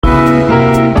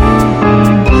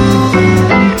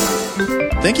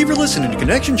Thank you for listening to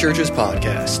Connection Church's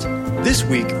podcast. This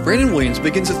week, Brandon Williams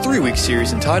begins a 3-week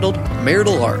series entitled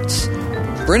Marital Arts.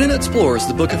 Brandon explores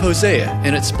the book of Hosea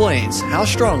and explains how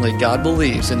strongly God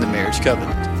believes in the marriage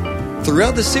covenant.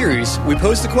 Throughout the series, we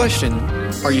pose the question,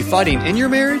 are you fighting in your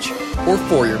marriage or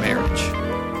for your marriage?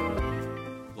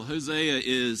 Well, Hosea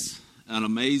is an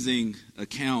amazing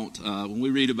account. When we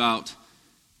read about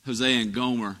Hosea and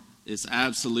Gomer, it's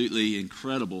absolutely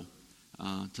incredible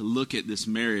to look at this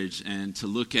marriage and to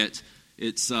look at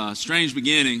its strange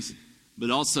beginnings,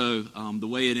 but also the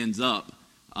way it ends up.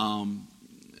 When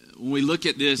we look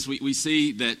at this, we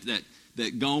see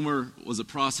that Gomer was a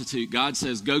prostitute. God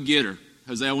says, go get her.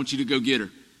 Hosea, I want you to go get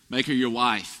her. Make her your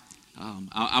wife.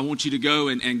 I want you to go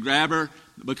and grab her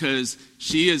because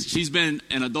she's been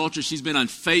an adulteress. She's been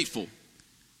unfaithful.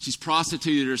 She's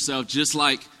prostituted herself just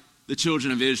like the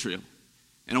children of Israel.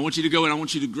 And I want you to go and I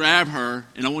want you to grab her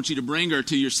and I want you to bring her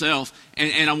to yourself.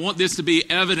 And I want this to be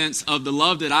evidence of the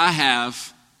love that I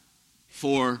have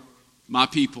for my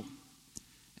people.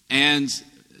 And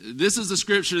this is the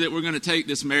scripture that we're going to take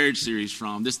this marriage series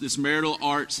from, this marital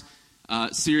arts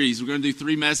series. We're going to do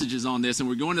 3 messages on this, and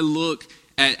we're going to look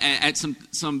at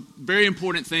some very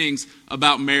important things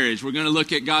about marriage. We're going to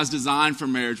look at God's design for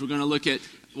marriage. We're going to look at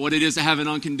what it is to have an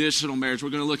unconditional marriage. We're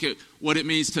going to look at what it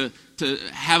means to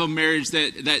have a marriage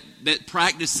that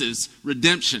practices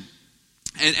redemption.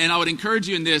 And I would encourage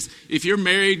you in this, if you're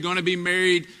married, going to be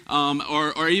married,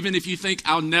 or even if you think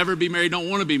I'll never be married, don't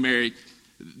want to be married,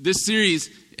 this series,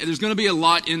 there's going to be a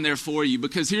lot in there for you.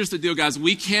 Because here's the deal, guys.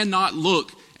 We cannot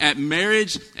look at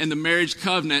marriage and the marriage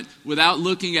covenant without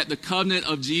looking at the covenant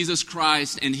of Jesus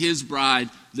Christ and His bride,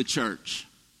 the church.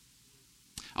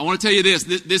 I want to tell you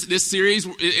this series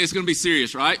is going to be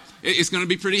serious, right? It's going to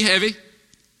be pretty heavy.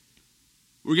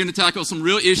 We're going to tackle some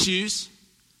real issues,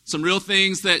 some real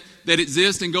things that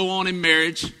exist and go on in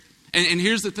marriage. And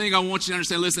here's the thing I want you to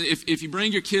understand. Listen, if you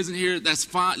bring your kids in here, that's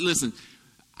fine. Listen,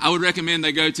 I would recommend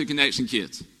they go to Connection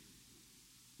Kids.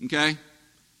 Okay?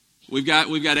 We've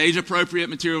got age-appropriate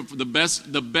material for the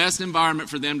best environment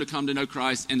for them to come to know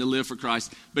Christ and to live for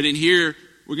Christ. But in here,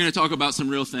 we're going to talk about some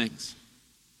real things.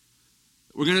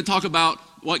 We're going to talk about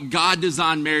what God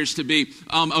designed marriage to be.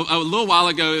 A little while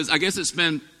ago, I guess it's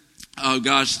been,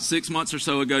 6 months or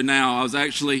so ago now, I was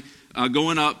actually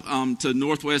going up to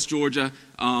Northwest Georgia,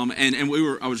 and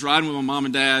I was riding with my mom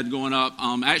and dad going up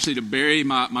actually to bury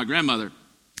my grandmother.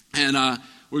 And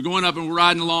we're going up and we're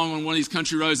riding along on one of these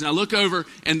country roads, and I look over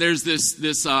and there's this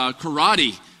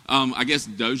karate, I guess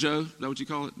dojo, is that what you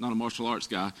call it? Not a martial arts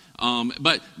guy.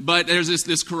 But there's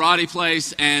this karate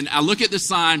place, and I look at the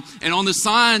sign, and on the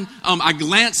sign, I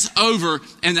glance over,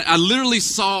 and I literally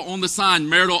saw on the sign,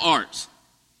 marital arts.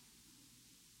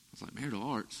 I was like, marital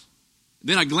arts?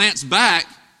 Then I glanced back,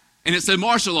 and it said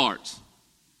martial arts.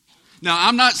 Now,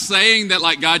 I'm not saying that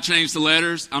like God changed the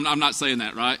letters. I'm not saying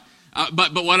that, right?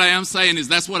 But what I am saying is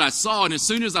that's what I saw. And as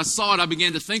soon as I saw it, I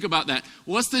began to think about that.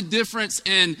 What's the difference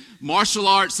in martial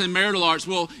arts and marital arts?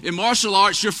 Well, in martial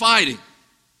arts, you're fighting,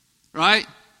 right?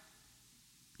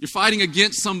 You're fighting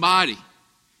against somebody.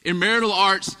 In marital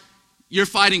arts, you're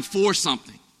fighting for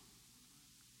something.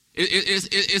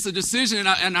 It's a decision,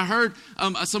 and I heard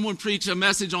someone preach a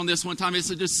message on this one time. It's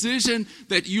a decision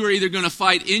that you are either going to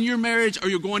fight in your marriage or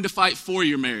you're going to fight for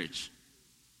your marriage.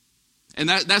 And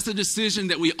that's a decision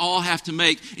that we all have to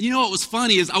make. And you know what was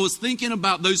funny is I was thinking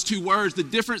about those 2 words, the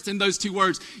difference in those 2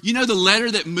 words. You know the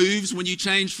letter that moves when you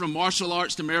change from martial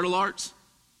arts to marital arts?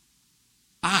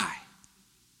 I.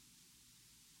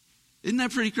 Isn't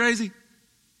that pretty crazy?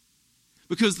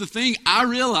 Because the thing I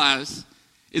realize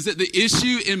is that the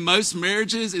issue in most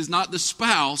marriages is not the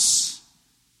spouse,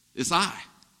 it's I.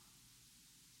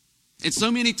 And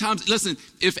so many times, listen,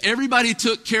 if everybody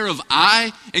took care of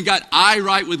I and got I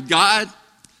right with God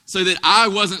so that I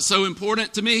wasn't so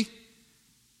important to me,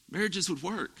 marriages would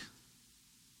work.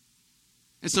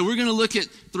 And so we're going to look at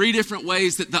 3 different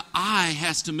ways that the I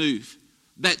has to move.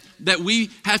 That we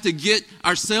have to get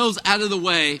ourselves out of the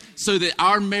way so that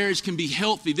our marriage can be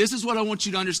healthy. This is what I want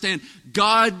you to understand.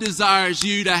 God desires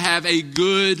you to have a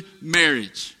good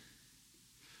marriage.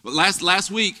 But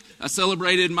last week, I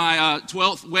celebrated my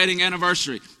 12th wedding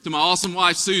anniversary to my awesome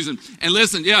wife, Susan. And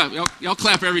listen, y'all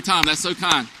clap every time. That's so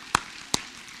kind.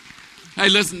 Hey,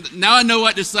 listen, now I know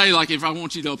what to say, like if I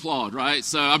want you to applaud, right?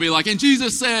 So I'll be like, and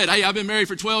Jesus said, hey, I've been married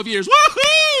for 12 years.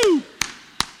 Woohoo!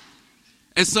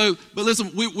 And so, but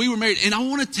listen, we were married. And I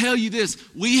want to tell you this.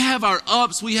 We have our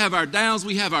ups, we have our downs,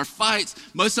 we have our fights.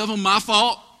 Most of them my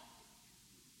fault.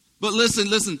 But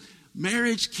listen,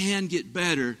 marriage can get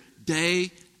better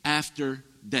day after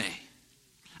day.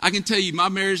 I can tell you my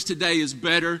marriage today is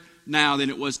better now than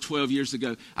it was 12 years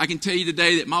ago. I can tell you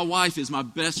today that my wife is my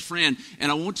best friend,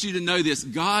 and I want you to know this.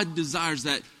 God desires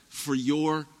that for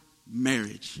your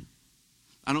marriage.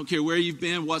 I don't care where you've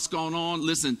been, what's going on.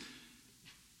 Listen,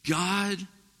 God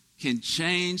can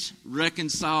change,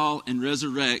 reconcile, and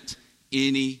resurrect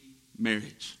any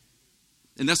marriage.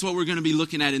 And that's what we're going to be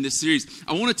looking at in this series.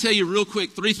 I want to tell you real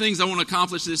quick 3 things I want to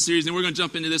accomplish in this series, and we're going to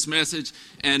jump into this message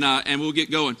and we'll get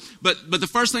going. But the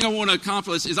first thing I want to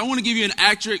accomplish is I want to give you an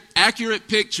accurate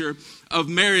picture of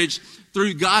marriage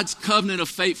through God's covenant of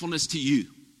faithfulness to you,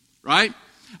 right?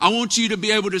 I want you to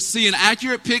be able to see an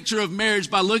accurate picture of marriage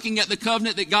by looking at the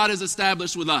covenant that God has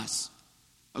established with us,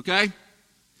 okay?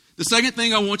 The second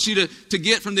thing I want you to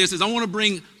get from this is I want to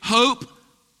bring hope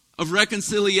of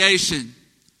reconciliation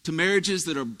to marriages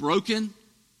that are broken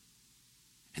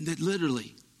and that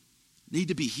literally need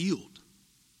to be healed.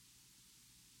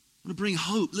 I want to bring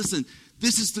hope. Listen,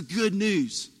 this is the good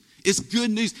news. It's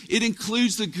good news. It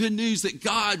includes the good news that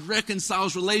God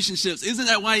reconciles relationships. Isn't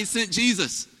that why He sent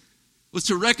Jesus? Was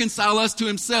to reconcile us to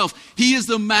Himself. He is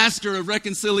the master of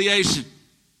reconciliation.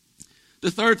 The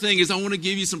third thing is I want to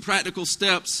give you some practical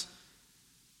steps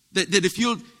that if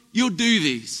you'll do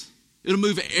these, it'll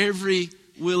move every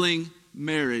willing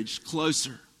marriage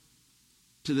closer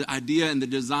to the idea and the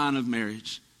design of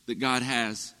marriage that God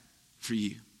has for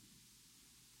you.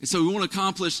 And so we want to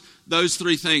accomplish those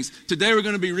 3 things. Today we're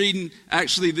going to be reading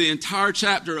actually the entire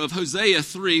chapter of Hosea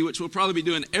 3, which we'll probably be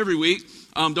doing every week.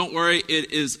 Don't worry,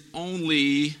 it is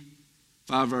only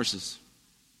 5 verses.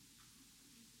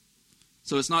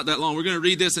 So it's not that long. We're going to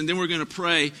read this and then we're going to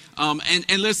pray.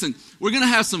 And listen, we're going to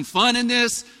have some fun in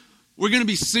this. We're going to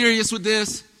be serious with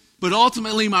this. But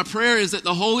ultimately, my prayer is that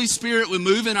the Holy Spirit would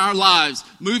move in our lives,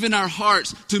 move in our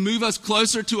hearts, to move us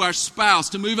closer to our spouse,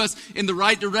 to move us in the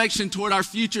right direction toward our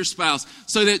future spouse,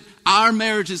 so that our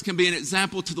marriages can be an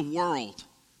example to the world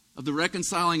of the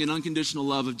reconciling and unconditional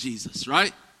love of Jesus,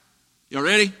 right? Y'all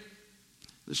ready?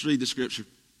 Let's read the scripture.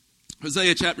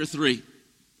 Hosea chapter 3.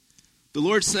 The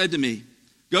Lord said to me,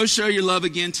 "Go show your love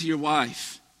again to your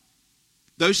wife,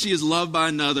 though she is loved by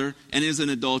another and is an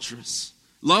adulteress.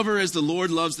 Love her as the Lord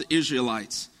loves the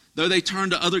Israelites, though they turn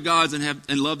to other gods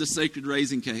and love the sacred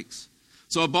raisin cakes.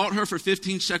 So I bought her for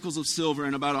 15 shekels of silver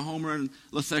and about a homer and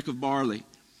lethek of barley.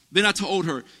 Then I told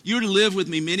her, you are to live with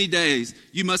me many days.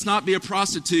 You must not be a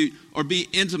prostitute or be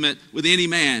intimate with any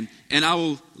man, and I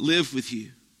will live with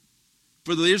you.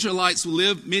 For the Israelites will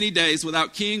live many days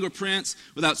without king or prince,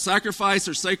 without sacrifice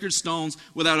or sacred stones,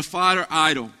 without a fire or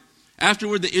idol.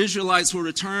 Afterward, the Israelites will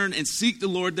return and seek the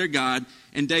Lord their God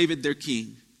and David their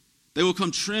king. They will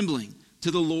come trembling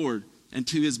to the Lord and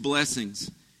to His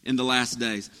blessings in the last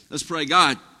days." Let's pray.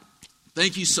 God,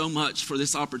 thank you so much for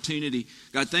this opportunity.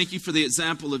 God, thank you for the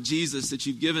example of Jesus that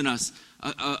you've given us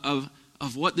of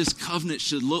what this covenant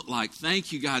should look like.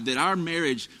 Thank you, God, that our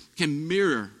marriage can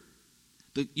mirror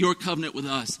your covenant with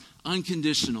us.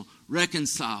 Unconditional,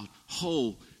 reconciled,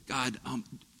 whole, God,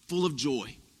 full of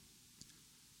joy.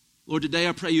 Lord, today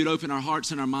I pray you'd open our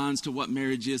hearts and our minds to what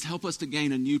marriage is. Help us to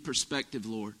gain a new perspective,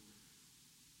 Lord.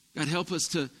 God, help us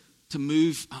to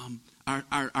move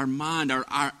our mind,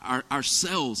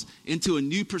 ourselves into a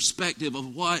new perspective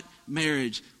of what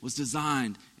marriage was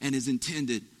designed and is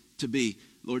intended to be.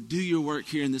 Lord, do your work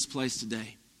here in this place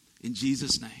today. In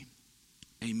Jesus' name,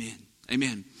 amen.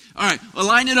 Amen. All right, well,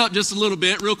 line it up just a little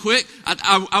bit real quick.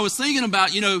 I was thinking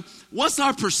about, what's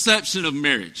our perception of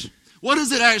marriage? What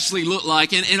does it actually look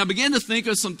like? And I began to think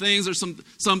of some things, or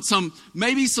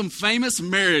maybe some famous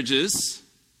marriages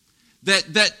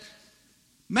that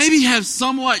maybe have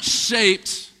somewhat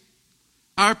shaped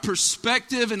our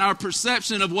perspective and our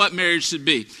perception of what marriage should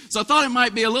be. So I thought it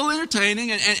might be a little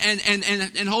entertaining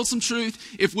and hold some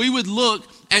truth if we would look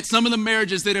at some of the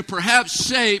marriages that have perhaps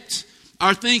shaped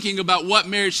our thinking about what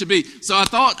marriage should be. So I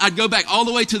thought I'd go back all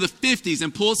the way to the 50s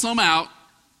and pull some out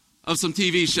of some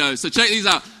TV shows. So check these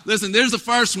out. Listen, there's the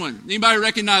first one. Anybody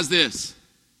recognize this?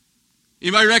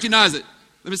 Anybody recognize it?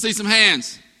 Let me see some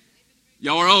hands.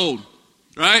 Y'all are old,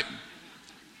 right?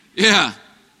 Yeah.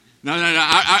 No.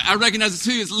 I recognize it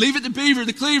too. It's Leave It to Beaver,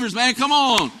 the Cleavers, man. Come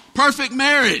on. Perfect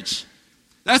Marriage.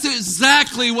 That's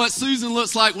exactly what Susan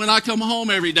looks like when I come home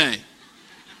every day.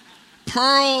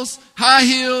 Pearls, high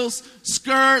heels,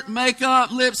 skirt,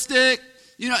 makeup, lipstick.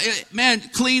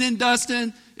 Clean and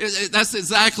dusting. That's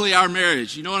exactly our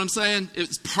marriage. You know what I'm saying?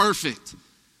 It's perfect.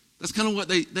 That's kind of what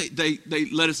they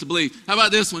led us to believe. How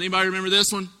about this one? Anybody remember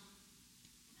this one?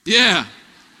 Yeah.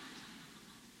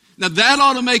 Now that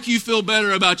ought to make you feel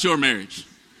better about your marriage,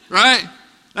 right?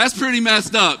 That's pretty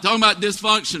messed up. Talking about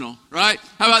dysfunctional, right?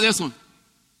 How about this one?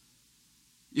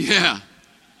 Yeah.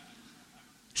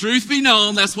 Truth be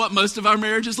known, that's what most of our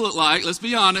marriages look like. Let's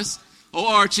be honest. Oh,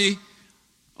 Archie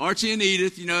and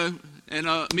Edith, and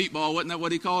Meatball, wasn't that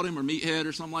what he called him, or Meathead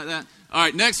or something like that? All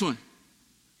right, next one.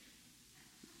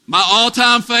 My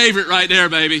all-time favorite right there,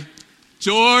 baby.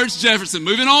 George Jefferson.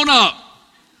 Moving on up.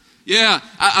 Yeah,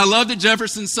 I love the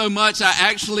Jeffersons so much, I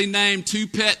actually named 2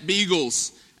 pet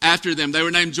beagles after them. They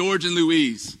were named George and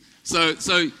Louise. So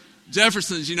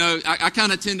Jeffersons, I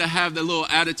kind of tend to have the little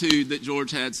attitude that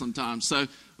George had sometimes. So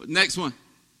next one.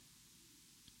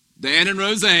 Dan and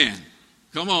Roseanne.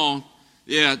 Come on.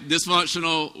 Yeah,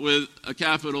 dysfunctional with a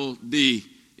capital D.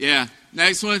 Yeah,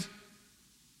 next one.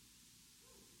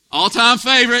 All-time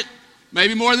favorite,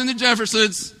 maybe more than the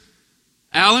Jeffersons.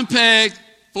 Alan Pegg,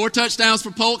 4 touchdowns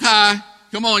for Polk High.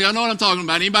 Come on, y'all know what I'm talking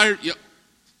about. Anybody? Yep.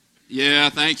 Yeah,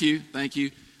 thank you.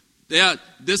 Yeah,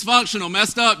 dysfunctional,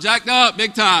 messed up, jacked up,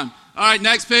 big time. All right,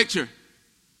 next picture.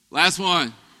 Last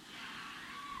one.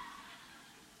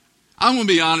 I'm going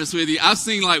to be honest with you. I've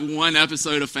seen like 1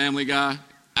 episode of Family Guy.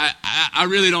 I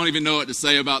really don't even know what to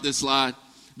say about this slide.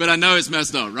 But I know it's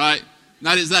messed up, right?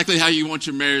 Not exactly how you want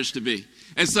your marriage to be.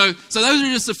 And so those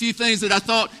are just a few things that I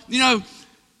thought,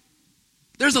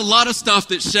 there's a lot of stuff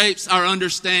that shapes our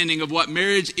understanding of what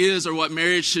marriage is or what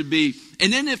marriage should be.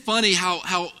 And isn't it funny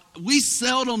how we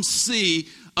seldom see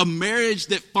a marriage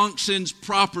that functions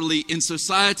properly in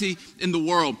society, in the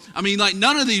world. I mean, like,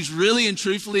 none of these really and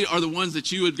truthfully are the ones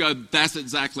that you would go, that's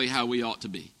exactly how we ought to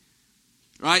be.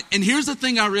 Right? And here's the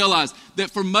thing I realize,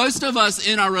 that for most of us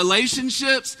in our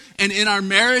relationships and in our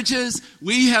marriages,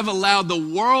 we have allowed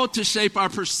the world to shape our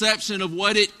perception of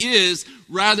what it is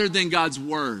rather than God's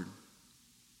Word.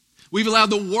 We've allowed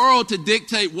the world to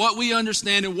dictate what we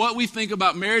understand and what we think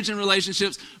about marriage and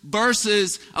relationships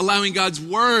versus allowing God's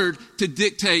Word to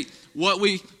dictate what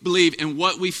we believe and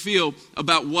what we feel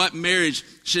about what marriage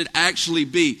should actually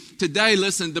be. Today,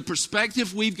 listen, the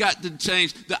perspective we've got to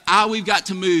change, the eye we've got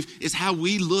to move is how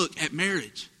we look at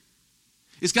marriage.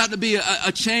 It's got to be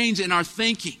a change in our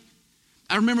thinking.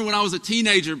 I remember when I was a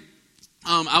teenager,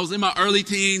 I was in my early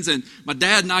teens, and my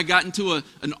dad and I got into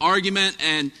an argument,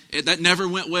 and that never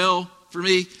went well for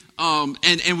me.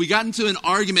 And we got into an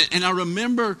argument, and I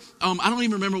remember, I don't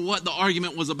even remember what the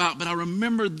argument was about, but I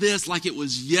remember this like it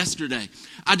was yesterday.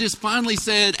 I just finally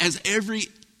said, as every,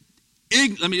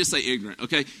 let me just say ignorant,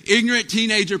 okay? Ignorant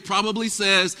teenager probably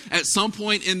says at some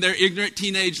point in their ignorant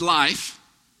teenage life,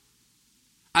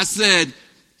 I said,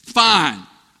 fine,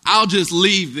 I'll just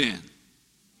leave then.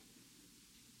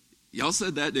 Y'all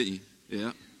said that, didn't you?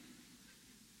 Yeah.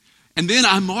 And then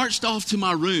I marched off to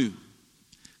my room,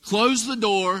 closed the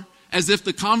door as if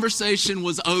the conversation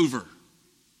was over.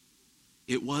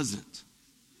 It wasn't.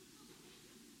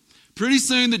 Pretty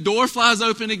soon the door flies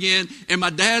open again, and my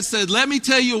dad said, let me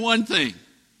tell you one thing.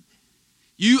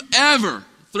 You ever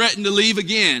threaten to leave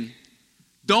again,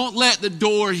 don't let the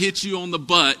door hit you on the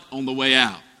butt on the way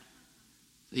out.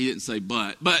 He didn't say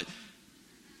butt, but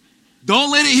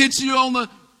don't let it hit you on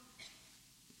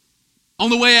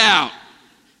the way out.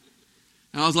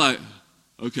 And I was like,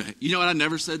 okay. You know what? I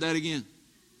never said that again.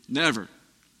 Never.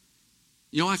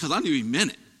 You know why? Because I knew he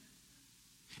meant it.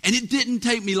 And it didn't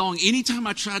take me long. Anytime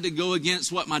I tried to go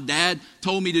against what my dad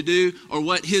told me to do or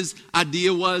what his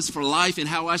idea was for life and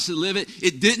how I should live it,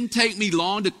 it didn't take me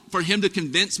long for him to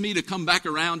convince me to come back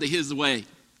around to his way.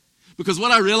 Because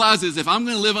what I realized is if I'm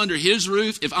going to live under his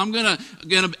roof, if I'm going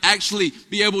to actually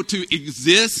be able to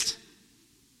exist,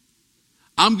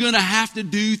 I'm going to have to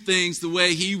do things the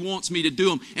way he wants me to do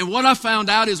them. And what I found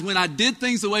out is when I did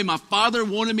things the way my father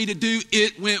wanted me to do,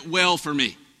 it went well for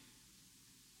me.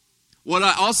 What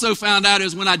I also found out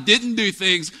is when I didn't do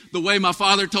things the way my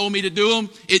father told me to do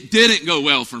them, it didn't go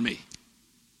well for me.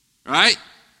 Right?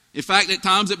 In fact, at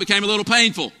times it became a little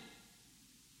painful.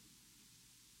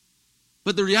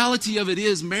 But the reality of it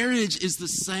is marriage is the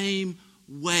same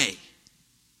way.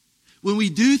 When we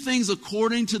do things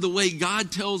according to the way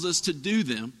God tells us to do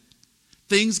them,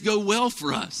 things go well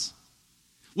for us.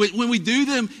 When we do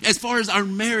them as far as our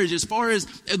marriage, as far as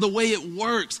the way it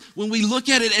works, when we look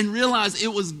at it and realize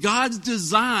it was God's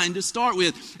design to start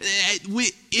with,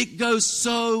 it goes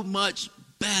so much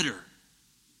better.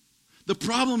 The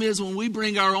problem is when we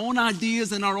bring our own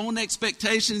ideas and our own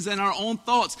expectations and our own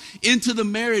thoughts into the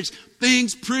marriage,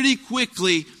 things pretty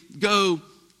quickly go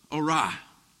awry.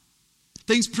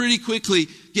 Things pretty quickly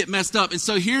get messed up. And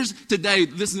so here's today,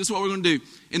 listen, this is what we're going to do.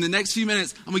 In the next few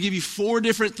minutes, I'm going to give you 4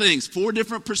 different things, 4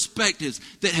 different perspectives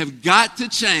that have got to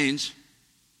change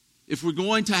if we're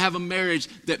going to have a marriage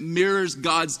that mirrors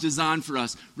God's design for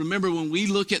us. Remember, when we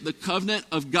look at the covenant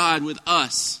of God with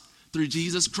us through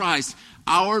Jesus Christ,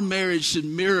 our marriage should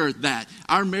mirror that.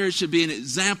 Our marriage should be an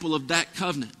example of that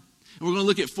covenant. And we're going to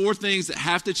look at 4 things that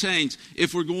have to change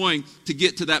if we're going to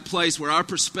get to that place where our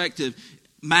perspective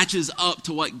matches up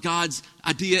to what God's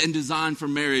idea and design for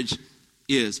marriage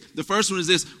is. The first one is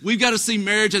this: we've got to see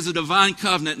marriage as a divine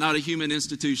covenant, not a human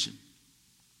institution.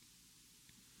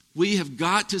 We have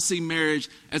got to see marriage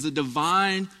as a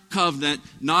divine covenant,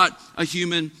 not a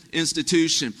human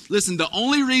institution. Listen, the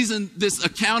only reason this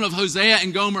account of Hosea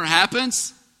and Gomer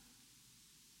happens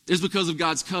is because of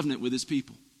God's covenant with his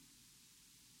people.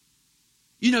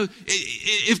 You know,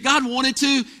 if God wanted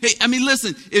to, I mean,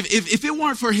 listen, if it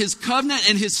weren't for his covenant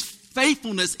and his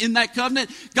faithfulness in that covenant,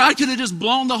 God could have just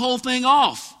blown the whole thing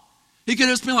off. He could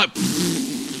have just been like,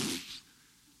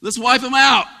 let's wipe them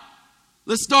out.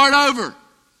 Let's start over.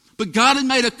 But God had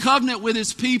made a covenant with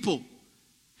his people.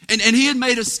 And he had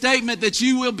made a statement that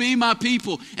you will be my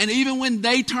people. And even when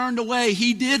they turned away,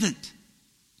 he didn't.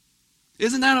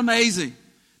 Isn't that amazing?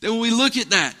 That when we look at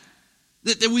that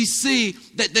we see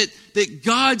that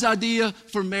God's idea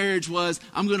for marriage was,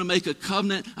 I'm going to make a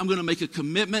covenant, I'm going to make a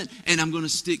commitment, and I'm going to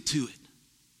stick to it.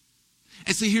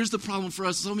 And see, here's the problem for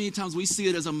us. So many times we see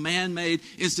it as a man-made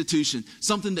institution,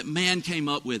 something that man came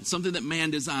up with, something that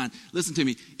man designed. Listen to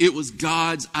me. It was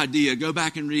God's idea. Go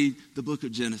back and read the book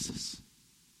of Genesis.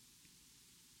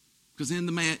 Because in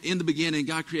the beginning,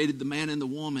 God created the man and the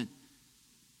woman.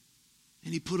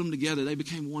 And he put them together. They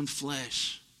became one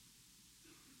flesh.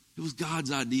 It was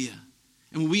God's idea.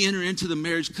 And when we enter into the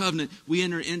marriage covenant, we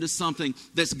enter into something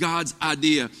that's God's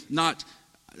idea, not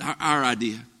our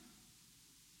idea.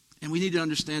 And we need to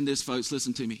understand this, folks.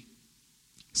 Listen to me.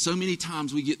 So many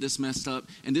times we get this messed up,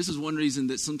 and this is one reason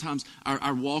that sometimes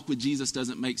our walk with Jesus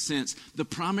doesn't make sense. The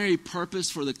primary purpose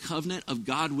for the covenant of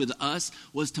God with us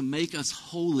was to make us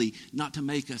holy, not to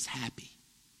make us happy.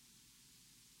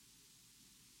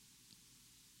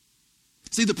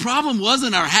 See, the problem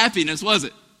wasn't our happiness, was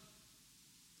it?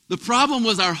 The problem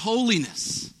was our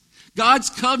holiness. God's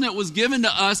covenant was given to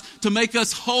us to make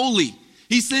us holy.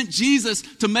 He sent Jesus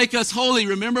to make us holy.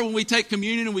 Remember when we take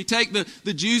communion and we take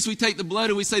the juice, we take the blood,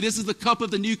 and we say, this is the cup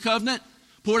of the new covenant,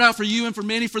 poured out for you and for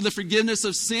many for the forgiveness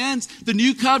of sins. The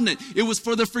new covenant, it was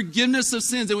for the forgiveness of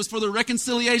sins. It was for the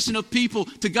reconciliation of people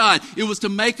to God. It was to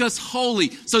make us holy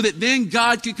so that then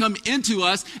God could come into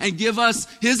us and give us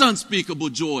his unspeakable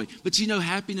joy. But you know,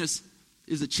 happiness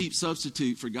is a cheap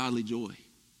substitute for godly joy.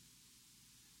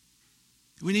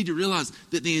 We need to realize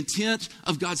that the intent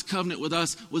of God's covenant with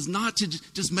us was not to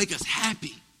just make us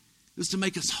happy. It was to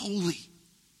make us holy.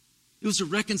 It was to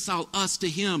reconcile us to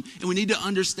him. And we need to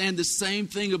understand the same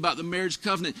thing about the marriage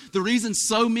covenant. The reason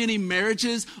so many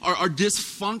marriages are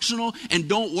dysfunctional and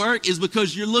don't work is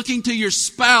because you're looking to your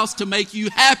spouse to make you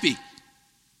happy.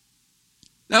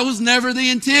 That was never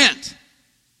the intent.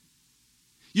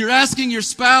 You're asking your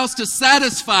spouse to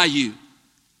satisfy you.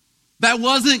 That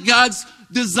wasn't God's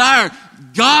desire.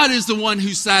 God is the one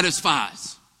who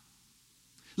satisfies.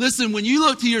 Listen, when you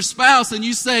look to your spouse and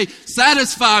you say,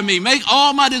 satisfy me, make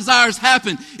all my desires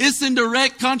happen, it's in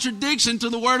direct contradiction to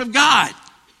the word of God.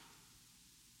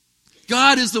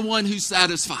 God is the one who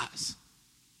satisfies.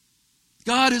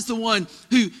 God is the one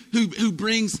who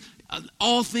brings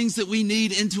all things that we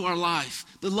need into our life.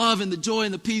 The love and the joy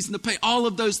and the peace and the pain, all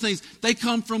of those things, they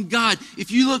come from God.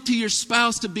 If you look to your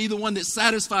spouse to be the one that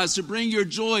satisfies, to bring your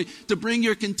joy, to bring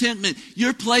your contentment,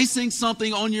 you're placing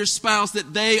something on your spouse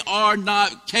that they are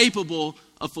not capable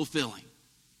of fulfilling.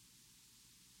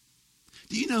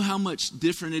 Do you know how much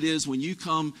different it is when you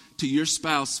come to your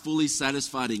spouse fully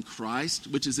satisfied in Christ,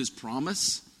 which is his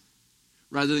promise,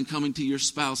 rather than coming to your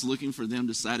spouse looking for them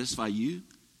to satisfy you?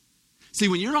 See,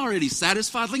 when you're already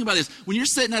satisfied, think about this. When you're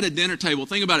sitting at a dinner table,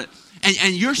 think about it,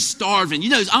 and you're starving. You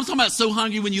know, I'm talking about so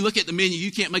hungry when you look at the menu,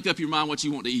 you can't make up your mind what you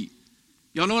want to eat.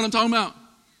 Y'all know what I'm talking about?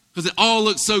 Because it all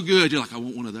looks so good. You're like, I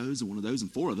want one of those and one of those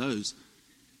and 4 of those.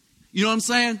 You know what I'm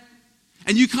saying?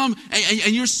 And you come,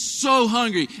 and you're so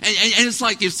hungry. And it's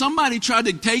like if somebody tried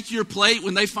to take your plate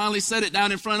when they finally set it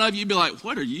down in front of you, you'd be like,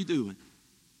 what are you doing?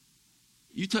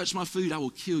 You touch my food, I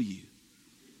will kill you.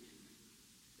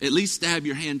 At least stab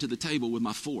your hand to the table with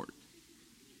my fork.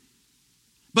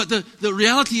 But the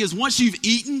reality is once you've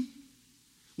eaten,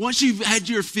 once you've had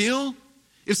your fill,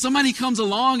 if somebody comes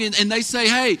along and they say,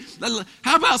 hey,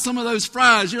 how about some of those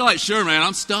fries? You're like, sure, man,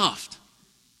 I'm stuffed.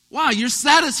 Why? You're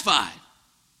satisfied.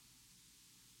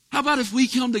 How about if we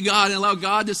come to God and allow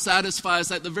God to satisfy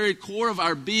us at the very core of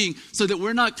our being so that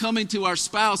we're not coming to our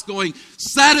spouse going,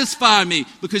 satisfy me.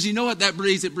 Because you know what that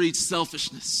breeds? It breeds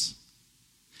selfishness.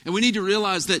 And we need to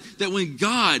realize that when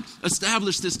God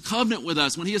established this covenant with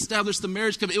us, when he established the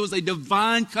marriage covenant, it was a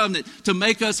divine covenant to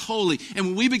make us holy. And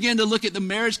when we begin to look at the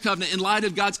marriage covenant in light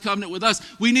of God's covenant with us,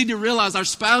 we need to realize our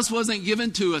spouse wasn't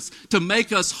given to us to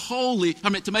make us holy,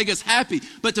 to make us happy,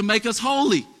 but to make us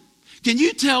holy. Can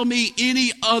you tell me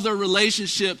any other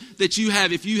relationship that you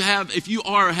have, if you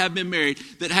are or have been married,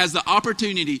 that has the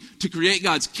opportunity to create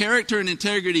God's character and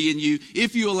integrity in you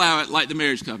if you allow it, like the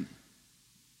marriage covenant?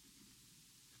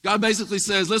 God basically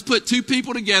says, let's put two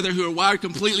people together who are wired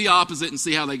completely opposite and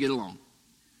see how they get along.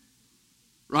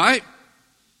 Right?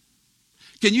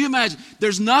 Can you imagine?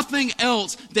 There's nothing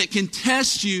else that can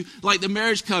test you like the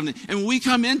marriage covenant. And when we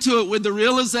come into it with the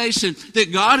realization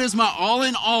that God is my all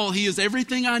in all, he is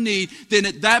everything I need, then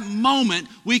at that moment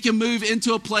we can move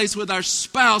into a place with our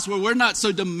spouse where we're not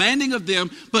so demanding of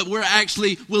them, but we're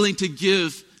actually willing to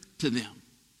give to them.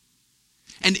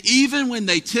 And even when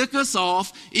they tick us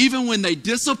off, even when they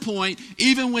disappoint,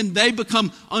 even when they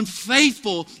become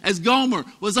unfaithful, as Gomer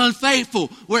was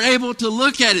unfaithful, we're able to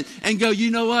look at it and go,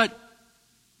 you know what?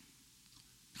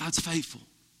 God's faithful.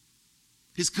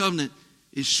 His covenant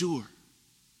is sure.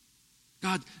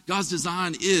 God's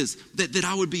design is that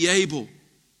I would be able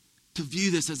to view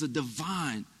this as a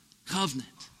divine covenant.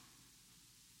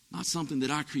 Not something that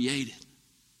I created.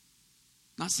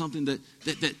 Not something that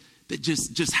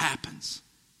just happens.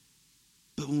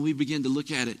 But when we begin to look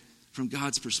at it from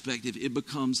God's perspective, it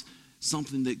becomes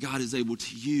something that God is able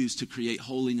to use to create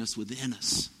holiness within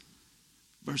us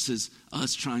versus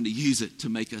us trying to use it to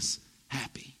make us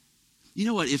happy. You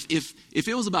know what? If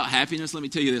it was about happiness, let me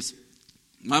tell you this.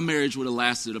 My marriage would have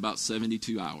lasted about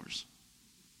 72 hours.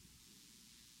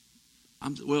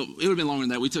 It would have been longer than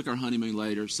that. We took our honeymoon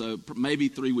later, so maybe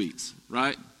 3 weeks,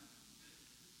 right?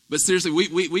 But seriously,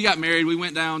 we got married. We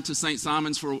went down to St.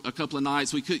 Simon's for a couple of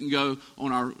nights. We couldn't go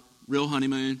on our real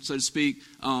honeymoon, so to speak,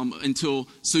 until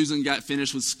Susan got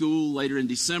finished with school later in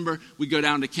December. We go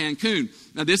down to Cancun.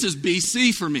 Now, this is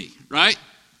BC for me, right?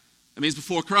 That means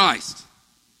before Christ.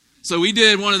 So we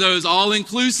did one of those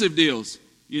all-inclusive deals.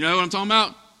 You know what I'm talking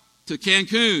about? To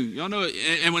Cancun. Y'all know it.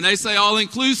 And when they say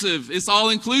all-inclusive, it's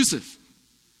all-inclusive.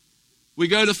 We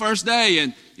go the first day,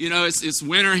 and, you know, it's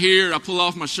winter here. I pull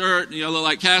off my shirt, you know, look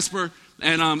like Casper,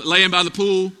 and laying by the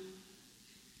pool.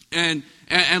 And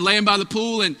laying by the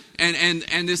pool, and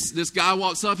this guy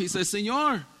walks up. He says,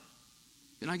 "Senor,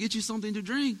 can I get you something to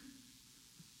drink?"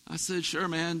 I said, "Sure,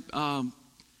 man. How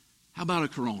about a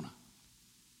Corona?"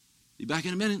 Be back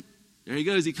in a minute. There he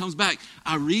goes. He comes back.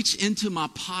 I reach into my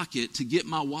pocket to get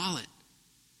my wallet.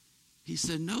 He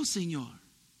said, "No, senor.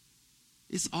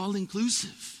 It's all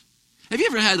inclusive." Have you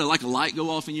ever had a light go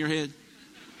off in your head?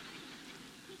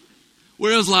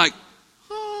 Where it was like,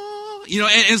 oh, you know,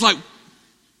 and it's like,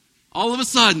 all of a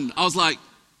sudden, I was like,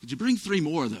 could you bring 3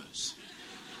 more of those?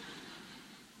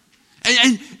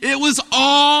 And it was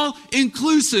all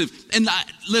inclusive. And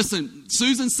listen,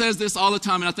 Susan says this all the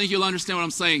time, and I think you'll understand what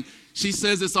I'm saying. She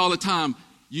says this all the time.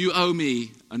 You owe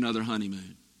me another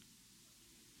honeymoon.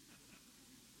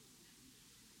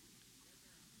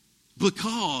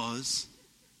 Because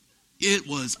it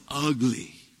was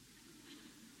ugly.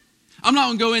 I'm not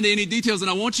going to go into any details,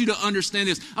 and I want you to understand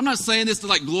this. I'm not saying this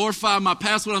to glorify my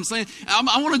past. What I'm saying,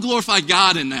 I want to glorify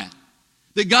God in that.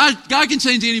 That God can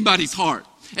change anybody's heart.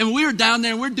 And when we were down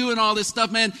there and we're doing all this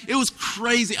stuff, man, it was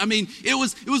crazy. I mean, it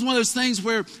was one of those things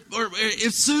where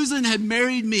if Susan had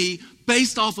married me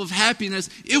based off of happiness,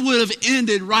 it would have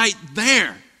ended right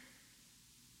there.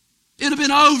 It would have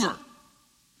been over.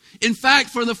 In fact,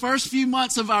 for the first few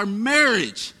months of our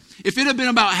marriage, if it had been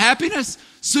about happiness,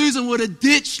 Susan would have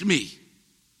ditched me.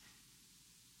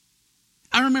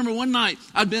 I remember one night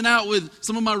I'd been out with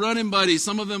some of my running buddies,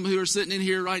 some of them who are sitting in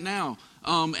here right now.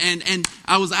 And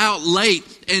I was out late,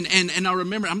 and I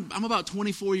remember I'm about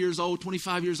 24 years old,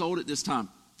 25 years old at this time.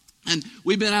 And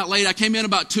we've been out late. I came in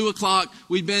about 2 o'clock.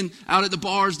 We'd been out at the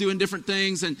bars doing different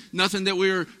things, and nothing that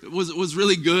was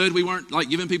really good. We weren't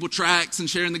giving people tracts and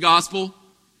sharing the gospel.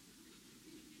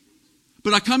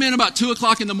 But I come in about 2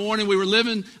 o'clock in the morning. We were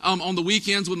living on the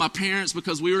weekends with my parents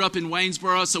because we were up in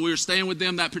Waynesboro, so we were staying with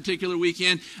them that particular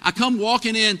weekend. I come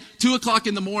walking in 2 o'clock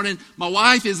in the morning. My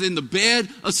wife is in the bed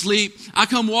asleep. I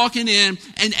come walking in,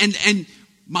 and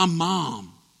my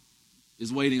mom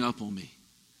is waiting up on me.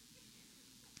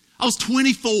 I was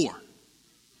 24.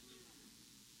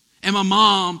 And my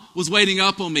mom was waiting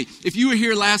up on me. If you were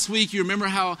here last week, you remember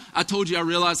how I told you I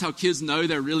realized how kids know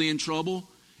they're really in trouble?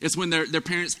 It's when their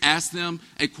parents ask them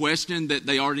a question that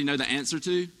they already know the answer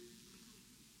to.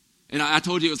 And I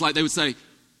told you it was like they would say,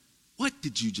 "What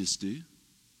did you just do?"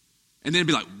 And then it'd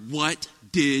be like, "What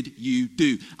did you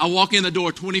do?" I walk in the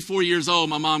door, 24 years old.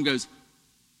 My mom goes,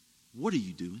 What are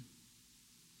you doing?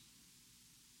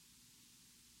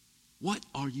 What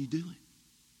are you doing?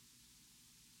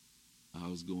 I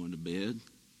was going to bed.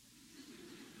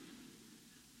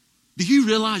 Do you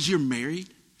realize you're married?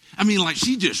 I mean, like,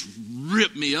 she just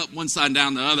ripped me up one side and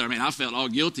down the other. I mean, I felt all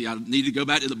guilty. I needed to go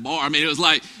back to the bar. I mean, it was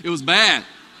bad.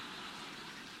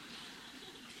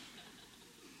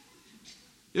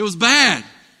 It was bad.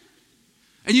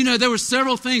 And you know, there were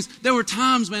several things. There were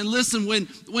times, man, listen,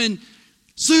 when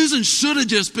Susan should have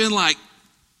just been like,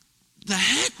 the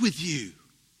heck with you.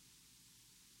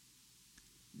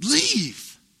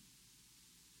 Leave.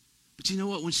 But you know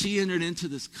what? When she entered into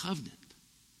this covenant,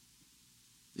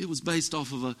 it was based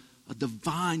off of a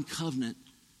divine covenant,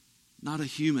 not a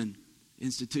human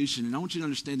institution. And I want you to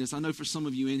understand this. I know for some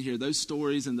of you in here, those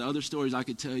stories and the other stories I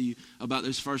could tell you about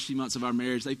those first few months of our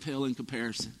marriage, they pale in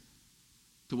comparison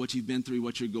to what you've been through,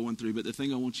 what you're going through. But the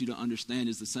thing I want you to understand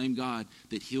is the same God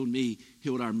that healed me,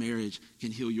 healed our marriage,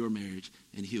 can heal your marriage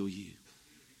and heal you.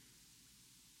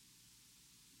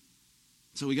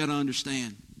 So we got to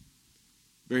understand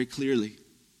very clearly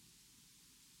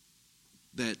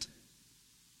that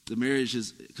the marriage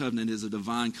covenant is a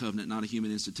divine covenant, not a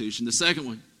human institution. The second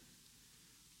one,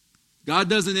 God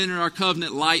doesn't enter our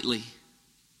covenant lightly.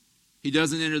 He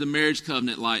doesn't enter the marriage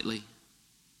covenant lightly.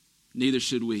 Neither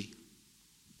should we.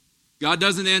 God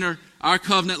doesn't enter our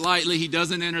covenant lightly. He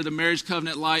doesn't enter the marriage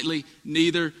covenant lightly.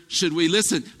 Neither should we.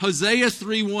 Listen, Hosea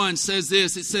 3:1 says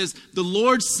this. It says, the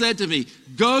Lord said to me,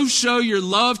 go show your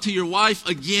love to your wife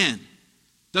again,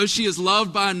 though she is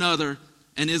loved by another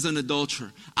and is an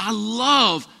adulterer. I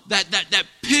love that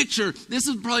picture. This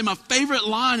is probably my favorite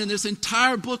line in this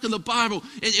entire book of the Bible.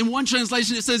 In one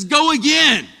translation, it says, go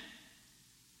again.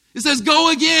 It says, go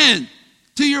again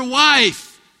to your wife.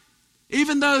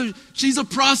 Even though she's a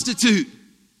prostitute,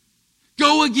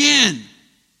 go again.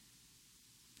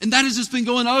 And that has just been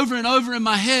going over and over in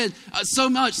my head so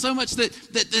much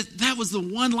that was the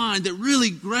one line that really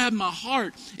grabbed my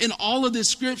heart in all of this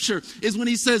scripture is when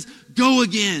he says, go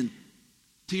again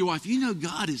to your wife. You know,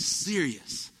 God is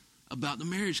serious about the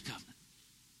marriage covenant.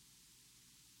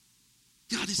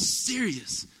 God is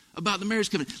serious about the marriage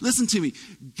covenant. Listen to me.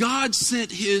 God sent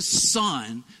his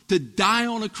son to die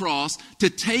on a cross, to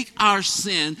take our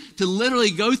sin, to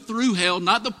literally go through hell,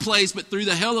 not the place, but through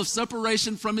the hell of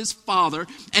separation from his Father,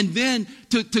 and then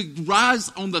to rise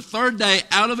on the third day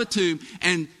out of a tomb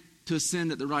and to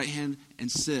ascend at the right hand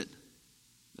and sit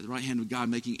at the right hand of God,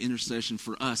 making intercession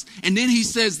for us. And then he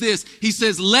says this. He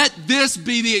says, let this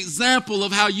be the example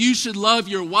of how you should love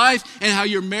your wife and how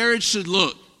your marriage should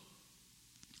look.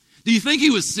 Do you think he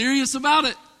was serious about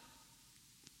it?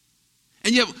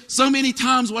 And yet, so many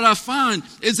times what I find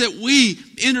is that we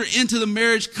enter into the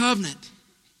marriage covenant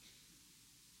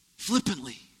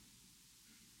flippantly.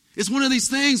 It's one of these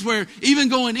things where even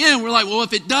going in, we're like, well,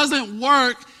 if it doesn't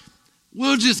work,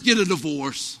 we'll just get a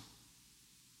divorce.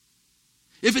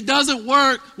 If it doesn't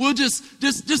work, we'll just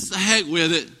the heck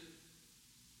with it.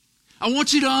 I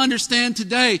want you to understand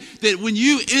today that when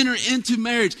you enter into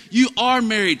marriage, you are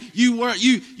married. You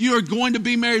are going to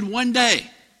be married one day.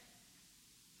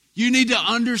 You need to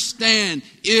understand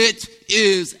it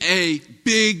is a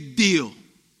big deal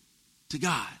to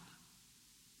God.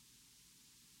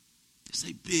 It's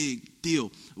a big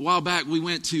deal. A while back, we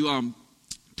went to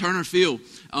Turner Field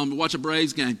to watch a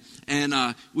Braves game. And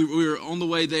we were on the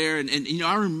way there. And you know,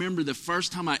 I remember the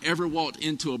first time I ever walked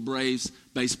into a Braves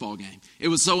baseball game. It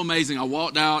was so amazing. I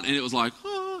walked out and it was like,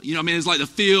 oh, you know what I mean? It was like the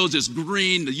field just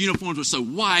green. The uniforms were so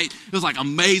white. It was like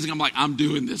amazing. I'm like, I'm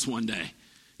doing this one day.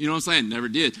 You know what I'm saying? Never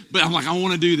did. But I'm like, I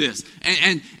want to do this.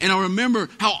 And I remember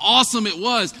how awesome it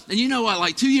was. And you know what?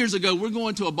 Like 2 years ago, we're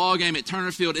going to a ball game at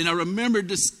Turner Field. And I remember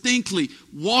distinctly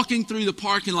walking through the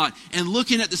parking lot and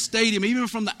looking at the stadium, even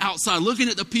from the outside, looking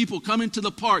at the people coming to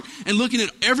the park and looking at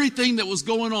everything that was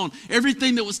going on,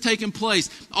 everything that was taking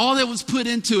place, all that was put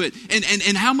into it,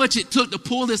 and how much it took to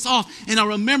pull this off. And I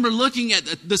remember looking at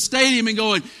the stadium and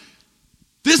going,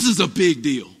 this is a big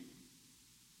deal.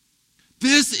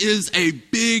 This is a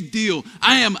big deal.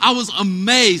 I was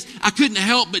amazed. I couldn't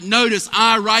help but notice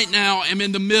I right now am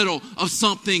in the middle of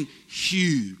something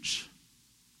huge.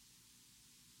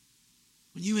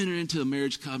 When you enter into a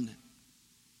marriage covenant,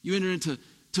 you enter into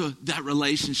that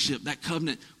relationship, that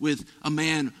covenant with a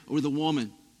man or with a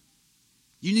woman,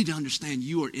 you need to understand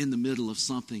you are in the middle of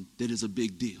something that is a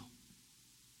big deal.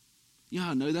 You know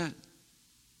how I know that?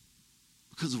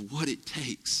 Because of what it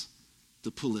takes to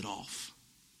pull it off.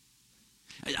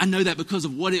 I know that because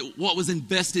of what was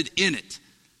invested in it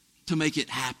to make it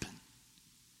happen.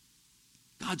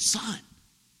 God's Son.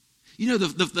 You know,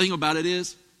 the thing about it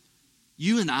is,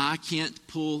 you and I can't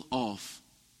pull off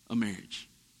a marriage.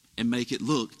 and make it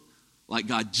look like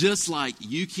God, just like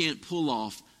you can't pull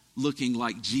off looking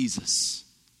like Jesus.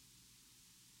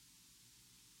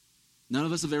 None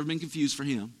of us have ever been confused for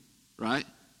him, right?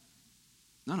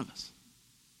 None of us.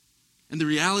 And the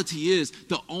reality is,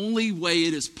 the only way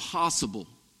it is possible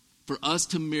for us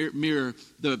to mirror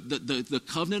the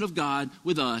covenant of God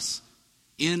with us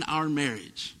in our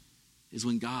marriage is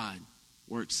when God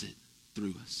works it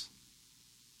through us.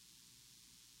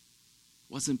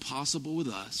 What's impossible with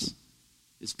us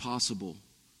is possible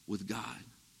with God.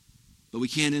 But we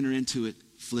can't enter into it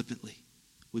flippantly.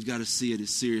 We've got to see it as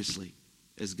seriously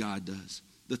as God does.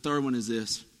 The third one is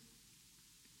this.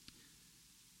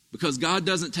 Because God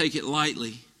doesn't take it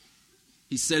lightly,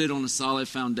 he set it on a solid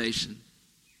foundation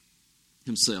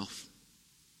himself.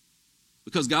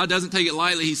 Because God doesn't take it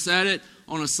lightly, he set it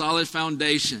on a solid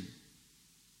foundation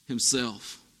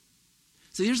himself.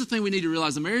 See, here's the thing we need to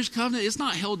realize. The marriage covenant, it's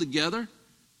not held together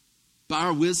by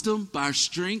our wisdom, by our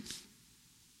strength,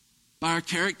 by our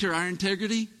character, our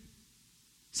integrity.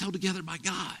 It's held together by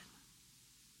God.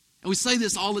 And we say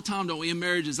this all the time, don't we, in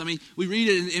marriages? I mean, we read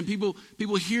it and people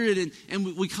hear it and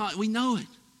we know it.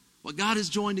 What God has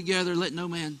joined together, let no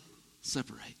man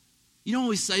separate. You know when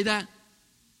we say that?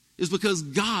 It's because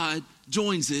God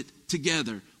joins it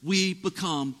together. We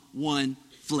become one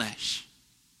flesh.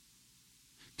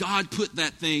 God put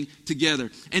that thing together,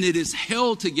 and it is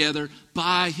held together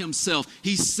by himself.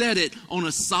 He set it on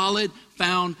a solid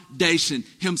foundation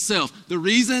himself. The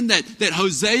reason that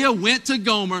Hosea went to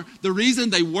Gomer, the reason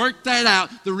they worked that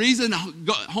out, the reason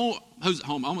I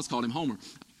almost called him Homer.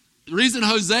 The reason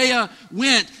Hosea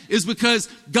went is because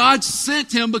God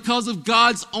sent him because of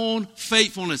God's own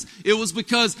faithfulness. It was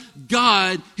because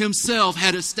God himself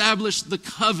had established the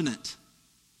covenant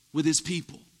with his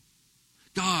people.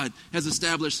 God has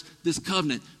established this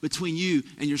covenant between you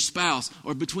and your spouse,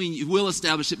 or will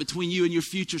establish it between you and your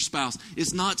future spouse.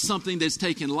 It's not something that's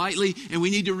taken lightly, and we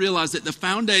need to realize that the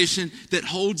foundation that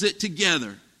holds it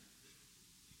together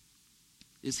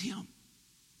is him.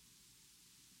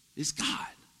 It's God.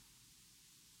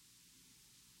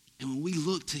 And when we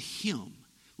look to him,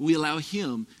 we allow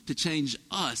him to change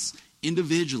us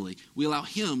individually. We allow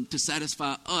him to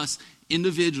satisfy us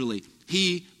individually.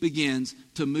 He begins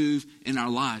to move in our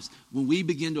lives. When we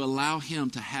begin to allow him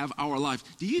to have our life.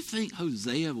 Do you think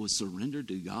Hosea was surrendered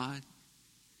to God?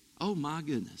 Oh my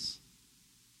goodness.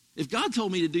 If God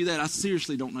told me to do that, I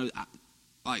seriously don't know.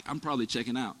 I'm probably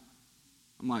checking out.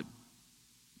 I'm like,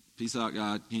 peace out,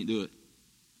 God. Can't do it.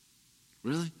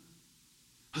 Really?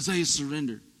 Hosea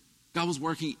surrendered. God was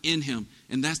working in him.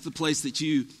 And that's the place that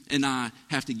you and I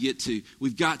have to get to.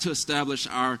 We've got to establish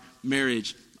our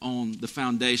marriage on the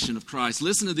foundation of Christ.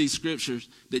 Listen to these scriptures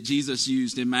that Jesus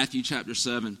used in Matthew chapter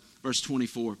 7, verse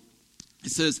 24.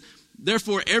 It says,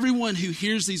 "Therefore, everyone who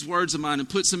hears these words of mine and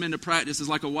puts them into practice is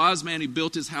like a wise man who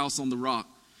built his house on the rock.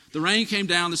 The rain came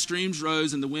down, the streams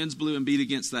rose, and the winds blew and beat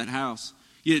against that house.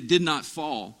 Yet it did not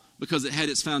fall, because it had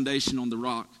its foundation on the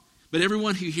rock. But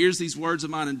everyone who hears these words of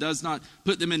mine and does not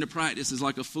put them into practice is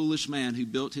like a foolish man who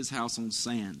built his house on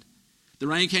sand. The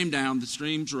rain came down, the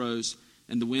streams rose,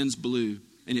 and the winds blew,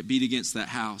 and it beat against that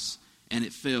house, and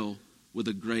it fell with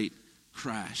a great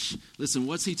crash." Listen,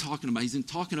 what's he talking about? He's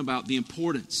talking about the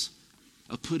importance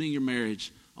of putting your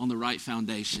marriage on the right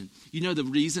foundation. You know the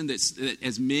reason that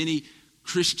as many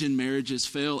Christian marriages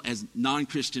fail as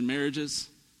non-Christian marriages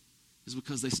is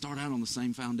because they start out on the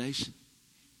same foundation.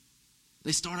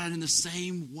 They start out in the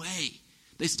same way.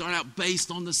 They start out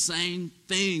based on the same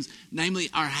things, namely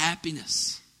our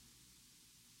happiness.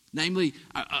 Namely,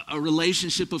 a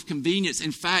relationship of convenience.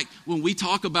 In fact, when we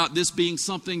talk about this being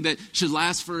something that should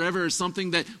last forever, or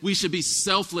something that we should be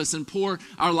selfless and pour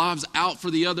our lives out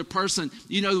for the other person,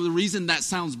 you know, the reason that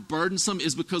sounds burdensome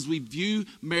is because we view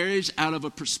marriage out of a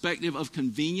perspective of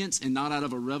convenience and not out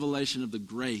of a revelation of the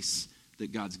grace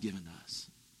that God's given us.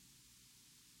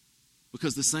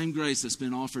 Because the same grace that's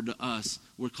been offered to us,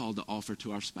 we're called to offer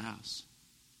to our spouse.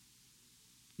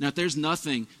 Now, if there's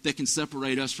nothing that can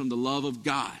separate us from the love of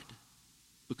God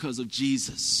because of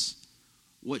Jesus,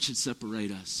 what should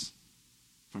separate us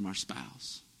from our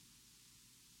spouse?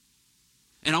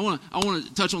 And I want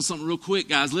to touch on something real quick,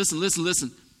 guys.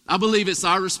 Listen. I believe it's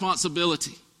our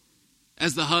responsibility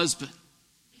as the husband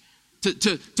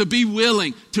to be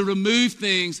willing to remove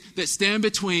things that stand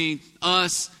between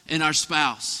us and our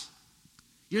spouse.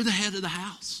 You're the head of the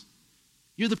house.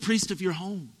 You're the priest of your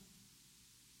home.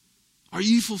 Are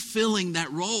you fulfilling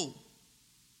that role?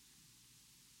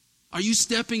 Are you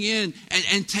stepping in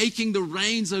and taking the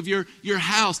reins of your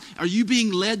house? Are you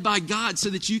being led by God so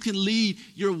that you can lead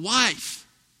your wife?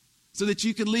 So that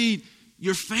you can lead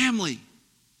your family?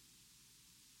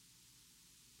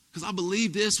 Because I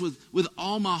believe this with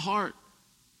all my heart.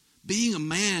 Being a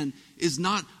man is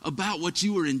not about what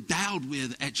you were endowed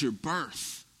with at your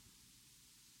birth.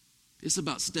 It's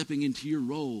about stepping into your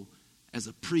role as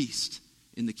a priest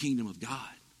in the kingdom of God.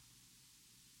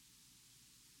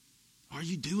 Are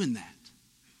you doing that?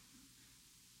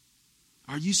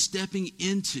 Are you stepping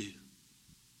into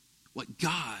what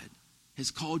God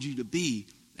has called you to be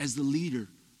as the leader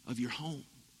of your home?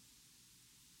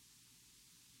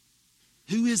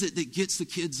 Who is it that gets the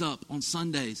kids up on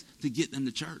Sundays to get them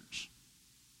to church?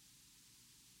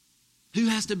 Who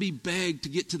has to be begged to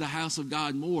get to the house of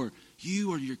God more?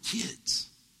 You or your kids?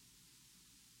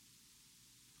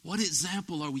 What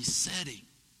example are we setting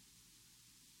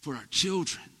for our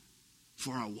children,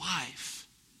 for our wife?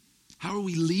 How are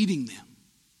we leading them?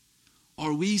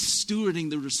 Are we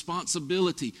stewarding the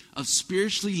responsibility of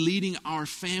spiritually leading our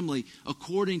family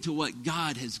according to what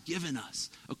God has given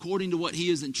us, according to what He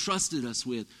has entrusted us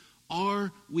with?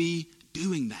 Are we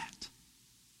doing that?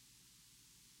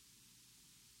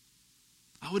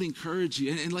 I would encourage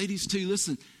you, and ladies too,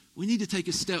 listen, we need to take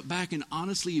a step back and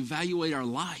honestly evaluate our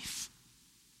life.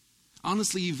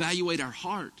 Honestly evaluate our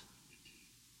heart.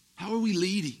 How are we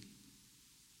leading?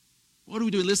 What are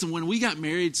we doing? Listen, when we got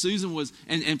married, Susan was,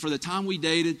 and for the time we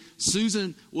dated,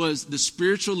 Susan was the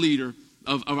spiritual leader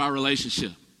of our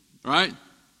relationship, right?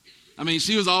 I mean,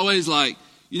 she was always like,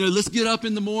 let's get up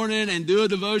in the morning and do a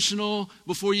devotional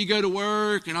before you go to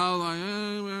work. And I was like,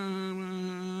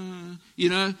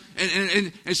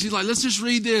 and she's like, let's just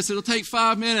read this. It'll take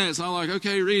 5 minutes. And I'm like,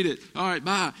 okay, read it. All right,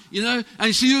 bye.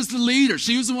 And she was the leader.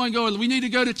 She was the one going, we need to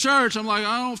go to church. I'm like,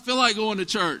 I don't feel like going to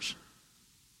church.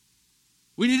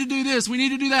 We need to do this. We need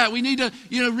to do that. We need to,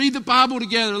 read the Bible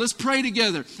together. Let's pray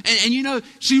together. And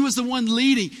she was the one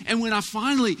leading. And when I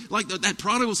finally, like that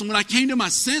prodigal son, when I came to my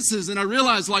senses and I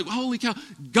realized, like, holy cow,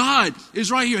 God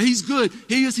is right here. He's good.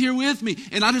 He is here with me.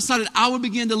 And I decided I would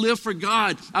begin to live for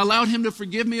God. I allowed Him to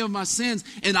forgive me of my sins.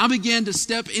 And I began to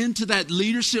step into that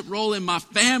leadership role in my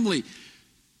family.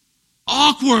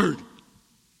 Awkward.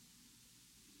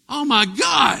 Oh my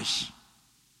gosh.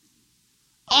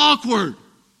 Awkward.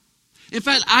 In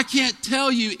fact, I can't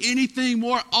tell you anything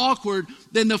more awkward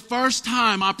than the first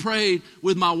time I prayed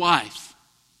with my wife.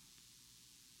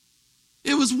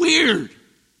 It was weird.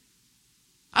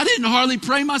 I didn't hardly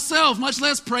pray myself, much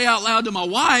less pray out loud to my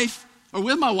wife or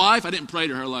with my wife. I didn't pray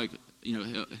to her like,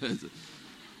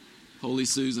 Holy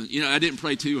Susan. I didn't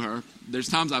pray to her. There's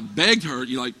times I begged her,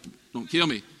 don't kill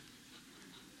me.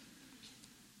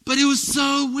 But it was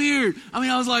so weird. I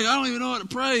mean, I was like, I don't even know what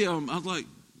to pray. I was like,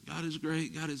 God is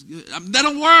great. God is good. That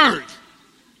don't work.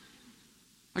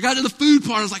 I got to the food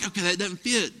part. I was like, okay, that doesn't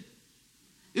fit.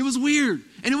 It was weird.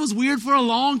 And it was weird for a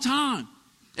long time.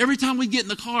 Every time we get in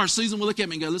the car, Susan would look at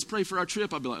me and go, let's pray for our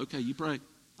trip. I'd be like, okay, you pray.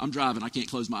 I'm driving. I can't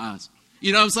close my eyes.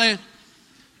 You know what I'm saying?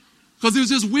 Because it was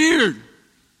just weird.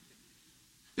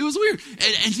 It was weird.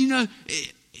 And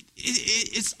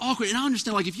it's awkward. And I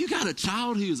understand, like, if you got a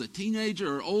child who's a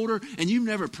teenager or older and you've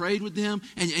never prayed with them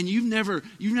and you've never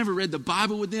read the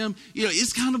Bible with them,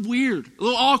 it's kind of weird, a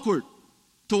little awkward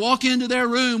to walk into their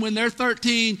room when they're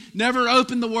 13, never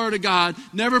opened the Word of God,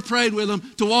 never prayed with them,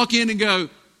 to walk in and go,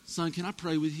 son, can I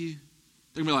pray with you?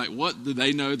 They're going to be like, what do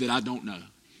they know that I don't know?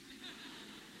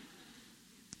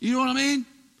 You know what I mean?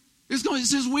 It's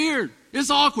just weird.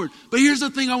 It's awkward. But here's the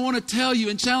thing I want to tell you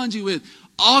and challenge you with.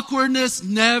 Awkwardness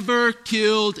never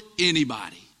killed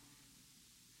anybody.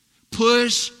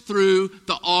 Push through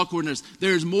the awkwardness.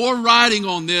 There's more riding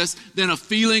on this than a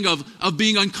feeling of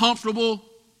being uncomfortable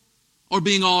or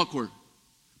being awkward.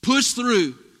 Push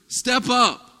through. Step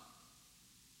up.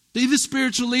 Be the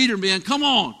spiritual leader, man. Come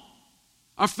on.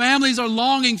 Our families are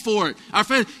longing for it. Our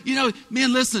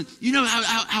man, listen. You know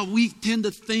how we tend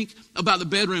to think about the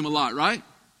bedroom a lot, right?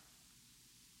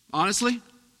 Honestly,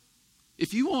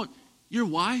 if you want your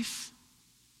wife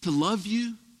to love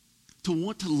you, to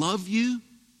want to love you,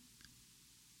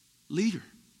 lead her.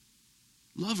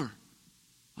 Love her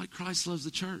like Christ loves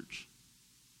the church.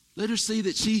 Let her see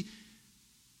that she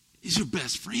is your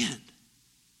best friend.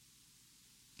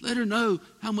 Let her know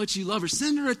how much you love her.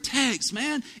 Send her a text,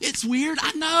 man. It's weird,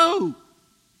 I know.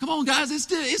 Come on, guys, it's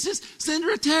just send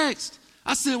her a text.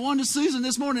 I sent one to Susan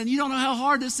this morning, and you don't know how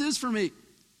hard this is for me.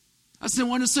 I sent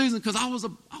one to Susan because I was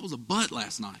a butt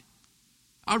last night.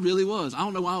 I really was. I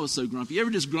don't know why I was so grumpy. You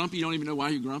ever just grumpy? You don't even know why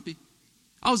you're grumpy?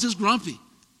 I was just grumpy.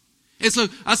 And so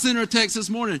I sent her a text this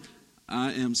morning.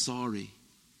 I am sorry.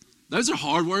 Those are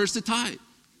hard words to type.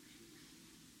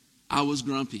 I was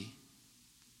grumpy.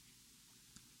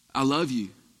 I love you.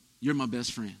 You're my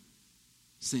best friend.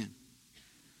 Sin.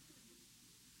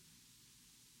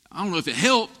 I don't know if it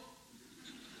helped.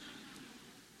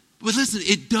 But listen,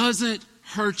 it doesn't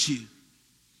hurt you.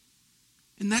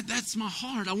 And that's my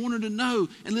heart. I want her to know.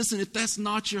 And listen, if that's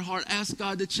not your heart, ask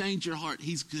God to change your heart.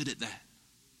 He's good at that.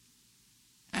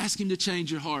 Ask him to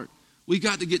change your heart. We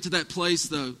got to get to that place,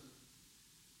 though,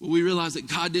 where we realize that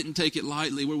God didn't take it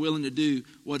lightly. We're willing to do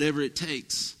whatever it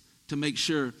takes to make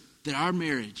sure that our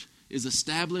marriage is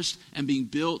established and being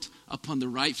built upon the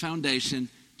right foundation,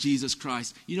 Jesus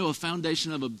Christ. You know, a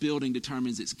foundation of a building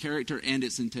determines its character and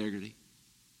its integrity.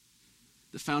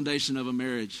 The foundation of a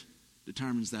marriage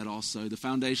determines that also. The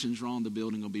foundation's wrong, the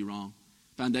building will be wrong.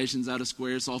 Foundation's out of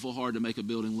square, it's awful hard to make a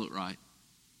building look right.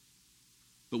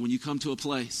 But when you come to a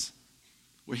place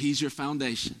where he's your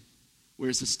foundation, where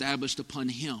it's established upon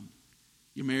him,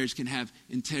 your marriage can have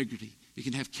integrity. It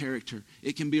can have character.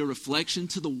 It can be a reflection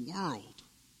to the world.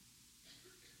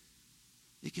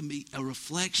 It can be a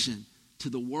reflection to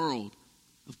the world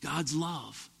of God's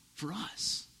love for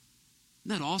us.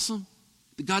 Isn't that awesome?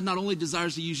 That God not only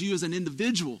desires to use you as an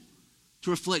individual to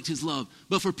reflect his love,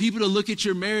 but for people to look at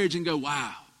your marriage and go,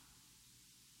 wow,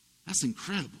 that's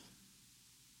incredible.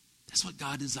 That's what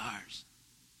God desires.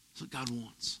 That's what God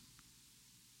wants.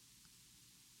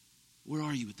 Where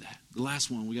are you with that? The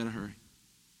last one, we got to hurry.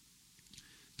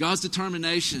 God's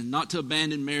determination not to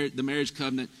abandon the marriage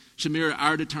covenant should mirror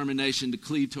our determination to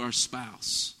cleave to our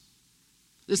spouse.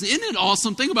 Listen, isn't it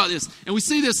awesome? Think about this. And we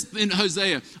see this in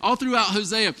Hosea. All throughout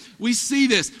Hosea, we see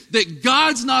this, that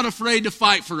God's not afraid to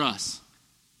fight for us.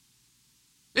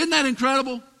 Isn't that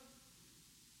incredible?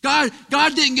 God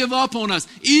didn't give up on us.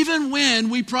 Even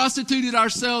when we prostituted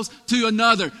ourselves to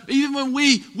another, even when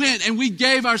we went and we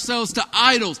gave ourselves to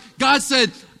idols, God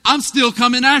said, I'm still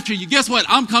coming after you. Guess what?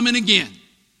 I'm coming again.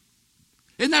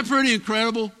 Isn't that pretty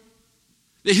incredible?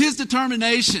 That his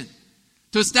determination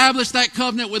to establish that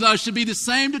covenant with us should be the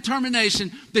same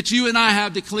determination that you and I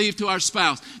have to cleave to our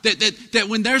spouse. That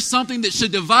when there's something that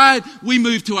should divide, we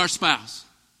move to our spouse.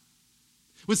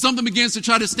 When something begins to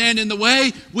try to stand in the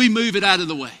way, we move it out of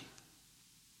the way.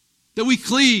 That we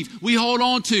cleave, we hold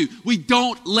on to, we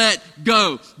don't let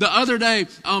go. The other day,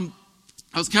 I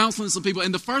was counseling some people,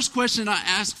 and the first question I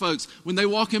ask folks when they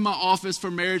walk in my office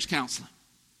for marriage counseling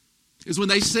is when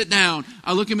they sit down,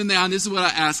 I look them in the eye, and this is what I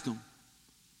ask them.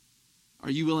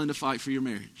 Are you willing to fight for your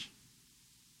marriage?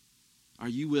 Are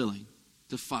you willing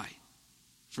to fight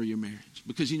for your marriage?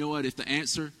 Because you know what? If the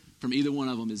answer from either one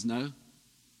of them is no,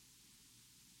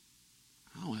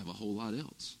 I don't have a whole lot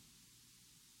else.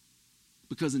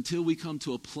 Because until we come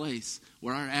to a place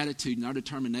where our attitude and our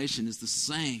determination is the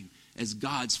same as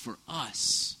God's for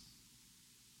us,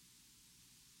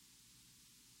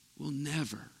 we'll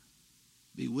never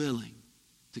be willing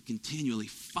to continually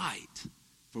fight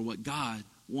for what God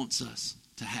wants us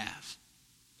to have,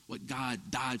 what God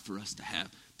died for us to have,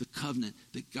 the covenant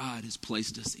that God has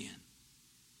placed us in.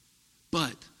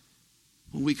 But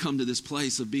when we come to this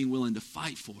place of being willing to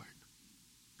fight for it,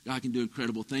 God can do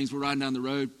incredible things. We're riding down the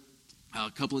road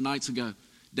a couple of nights ago.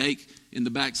 Dake in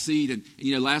the back seat.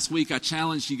 And last week I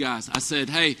challenged you guys. I said,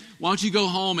 hey, why don't you go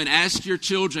home and ask your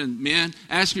children, men,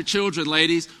 ask your children,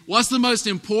 ladies, what's the most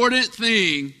important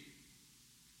thing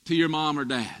to your mom or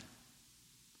dad?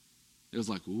 It was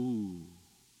like, ooh.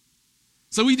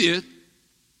 So we did.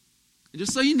 And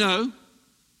just so you know,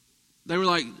 they were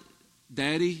like,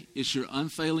 Daddy, it's your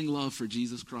unfailing love for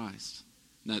Jesus Christ.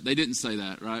 No, they didn't say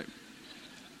that, right?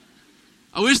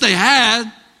 I wish they had,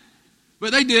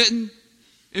 but they didn't.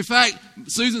 In fact,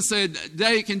 Susan said,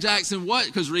 Dake and Jackson, what?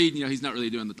 Because Reed, he's not really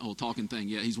doing the whole talking thing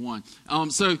yet. He's one.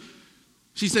 So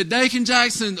she said, Dake and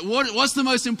Jackson, what's the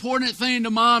most important thing to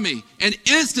Mommy? And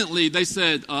instantly they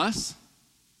said, us.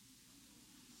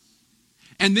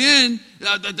 And then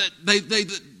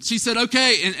she said,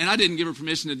 okay. And I didn't give her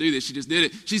permission to do this. She just did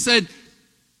it. She said,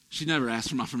 she never asked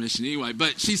for my permission anyway.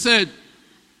 But she said,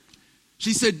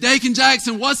 Dake and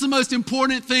Jackson, what's the most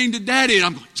important thing to Daddy? And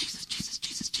I'm going, Jesus, Jesus,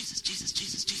 Jesus, Jesus, Jesus,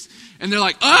 Jesus, Jesus. And they're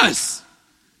like, us.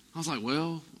 I was like,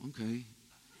 well, okay.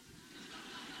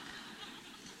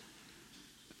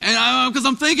 And because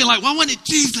I'm thinking, like, why wasn't it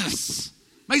Jesus?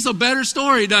 Makes a better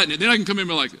story, doesn't it? Then I can come in and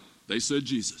be like, they said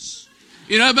Jesus.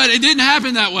 But it didn't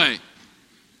happen that way.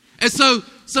 And so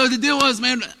the deal was,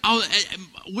 man,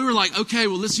 we were like, okay,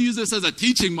 well, let's use this as a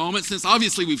teaching moment since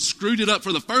obviously we've screwed it up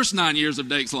for the first 9 years of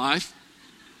Dake's life.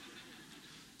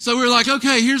 So we were like,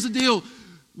 okay, here's the deal.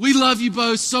 We love you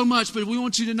both so much, but we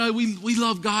want you to know we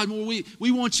love God more.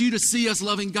 We want you to see us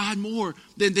loving God more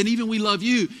than even we love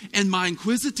you. And my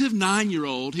inquisitive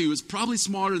 9-year-old, who is probably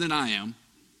smarter than I am,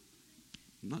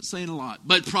 I'm not saying a lot,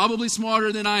 but probably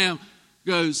smarter than I am,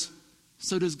 goes,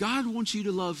 so does God want you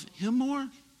to love him more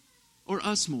or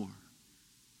us more?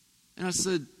 And I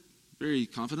said very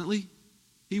confidently,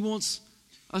 he wants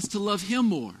us to love him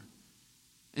more.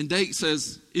 And Dake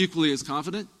says, equally as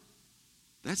confident,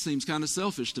 that seems kind of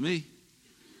selfish to me.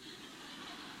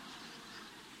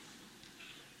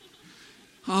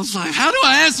 I was like, how do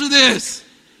I answer this?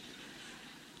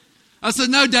 I said,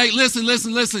 no, Dake,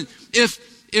 listen.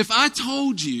 If I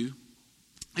told you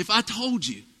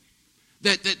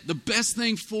that the best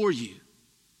thing for you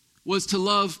was to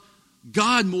love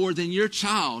God more than your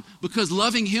child, because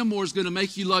loving him more is going to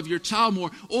make you love your child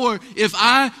more. Or if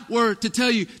I were to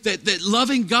tell you that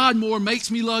loving God more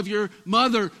makes me love your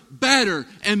mother better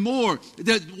and more,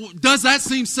 does that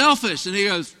seem selfish? And he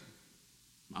goes,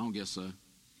 I don't guess so.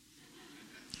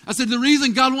 I said, the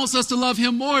reason God wants us to love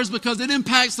him more is because it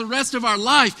impacts the rest of our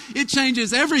life. It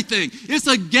changes everything. It's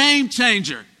a game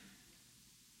changer.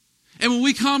 And when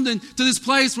we come to this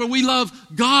place where we love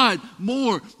God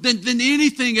more than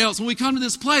anything else, when we come to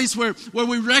this place where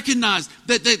we recognize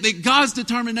that God's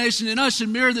determination in us should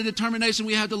mirror the determination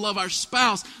we have to love our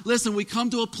spouse, listen, we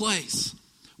come to a place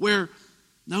where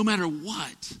no matter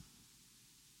what,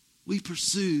 we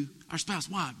pursue our spouse.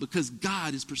 Why? Because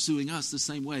God is pursuing us the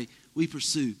same way we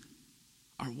pursue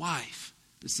our wife,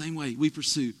 the same way we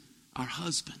pursue our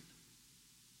husband.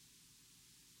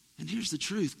 And here's the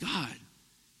truth. God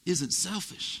isn't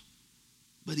selfish,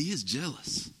 but he is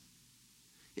jealous.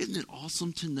 Isn't it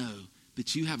awesome to know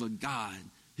that you have a God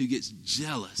who gets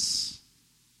jealous?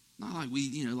 Not like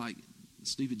we, like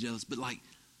stupid jealous, but like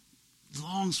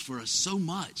longs for us so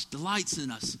much, delights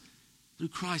in us through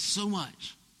Christ so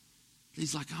much.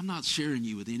 He's like, I'm not sharing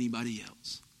you with anybody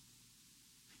else.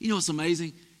 You know what's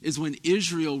amazing is when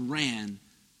Israel ran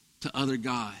to other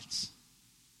gods,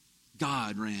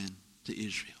 God ran to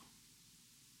Israel.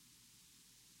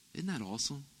 Isn't that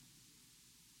awesome?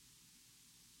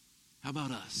 How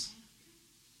about us?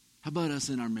 How about us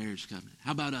in our marriage covenant?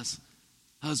 How about us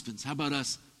husbands? How about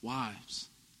us wives?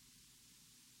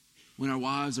 When our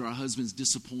wives or our husbands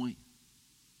disappoint,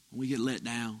 when we get let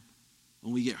down,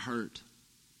 when we get hurt,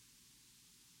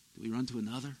 do we run to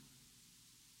another? I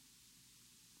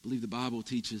believe the Bible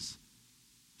teaches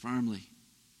firmly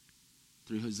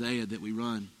through Hosea that we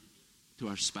run to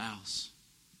our spouse.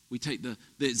 We take the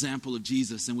example of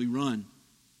Jesus and we run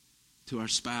to our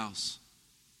spouse.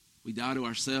 We die to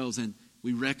ourselves and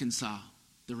we reconcile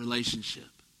the relationship.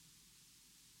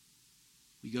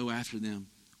 We go after them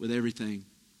with everything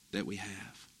that we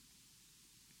have.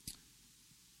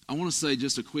 I want to say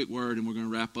just a quick word and we're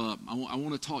going to wrap up. I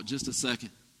want to talk just a second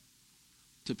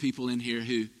to people in here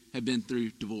who have been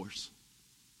through divorce.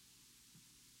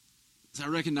 So I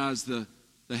recognize the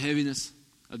heaviness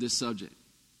of this subject.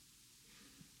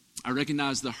 I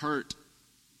recognize the hurt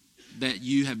that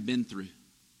you have been through.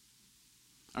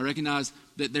 I recognize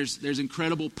that there's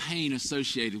incredible pain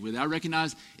associated with it. I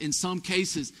recognize in some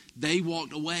cases they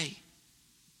walked away.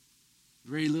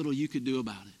 Very little you could do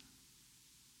about it.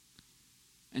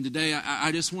 And today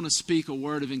I just want to speak a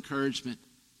word of encouragement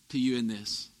to you in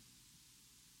this.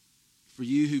 For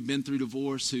you who've been through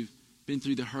divorce, who've been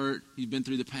through the hurt, who've been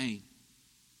through the pain,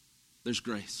 there's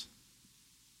grace.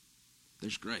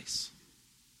 There's grace.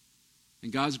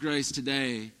 And God's grace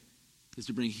today is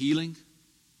to bring healing,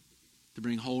 to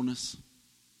bring wholeness, to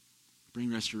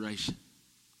bring restoration.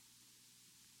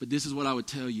 But this is what I would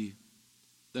tell you,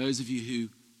 those of you who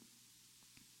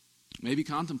may be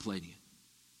contemplating it.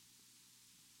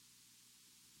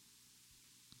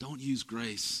 Don't use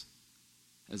grace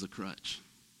as a crutch.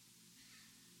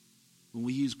 When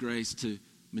we use grace to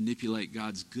manipulate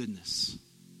God's goodness,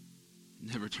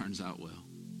 it never turns out well.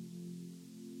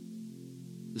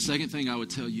 The second thing I would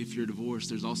tell you, if you're divorced,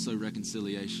 there's also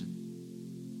reconciliation.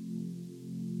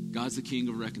 God's the King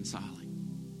of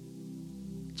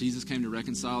reconciling. Jesus came to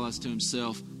reconcile us to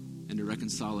himself and to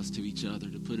reconcile us to each other,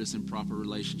 to put us in proper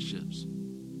relationships.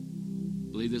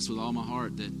 I believe this with all my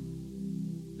heart that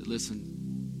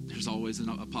listen, there's always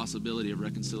a possibility of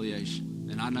reconciliation.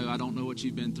 And I know I don't know what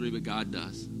you've been through, but God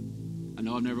does. I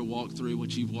know I've never walked through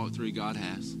what you've walked through. God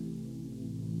has.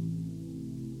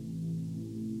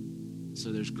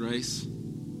 So there's grace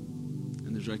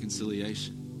and there's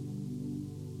reconciliation.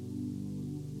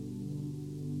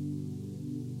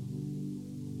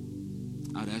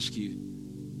 I'd ask you,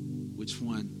 which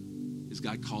one is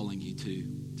God calling you to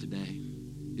today?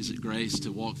 Is it grace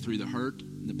to walk through the hurt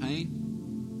and the pain?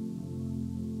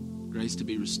 Grace to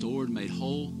be restored, made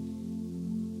whole?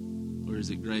 Or is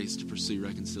it grace to pursue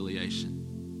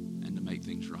reconciliation and to make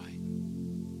things right?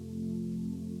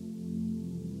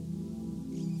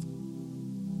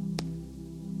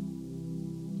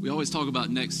 We always talk about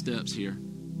next steps here.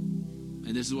 And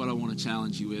this is what I want to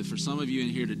challenge you with. For some of you in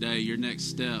here today, your next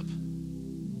step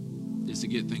is to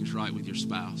get things right with your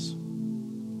spouse.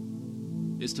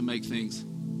 is to make things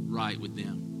right with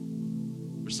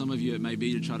them. For some of you, it may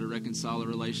be to try to reconcile a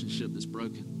relationship that's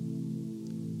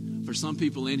broken. For some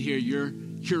people in here, your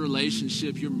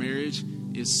relationship, your marriage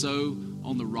is so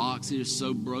on the rocks, it is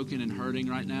so broken and hurting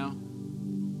right now,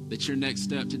 that your next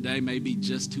step today may be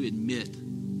just to admit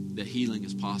that healing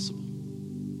is possible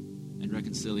and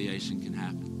reconciliation can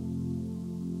happen.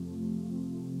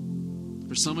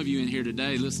 For some of you in here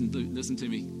today, listen to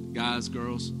me, guys,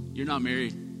 girls, you're not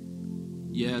married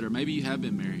yet, or maybe you have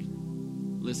been married.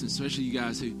 Listen, especially you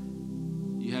guys who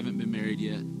you haven't been married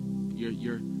yet.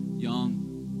 You're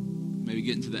young, maybe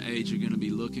getting to the age you're going to be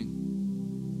looking.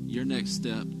 Your next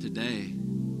step today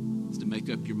is to make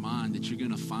up your mind that you're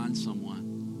going to find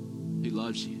someone who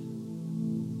loves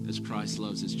you as Christ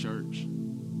loves his church.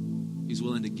 He's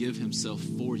willing to give himself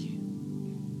for you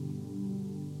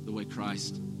the way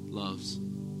Christ loves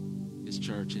his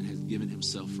church and has given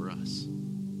himself for us.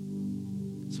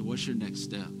 So what's your next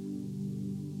step?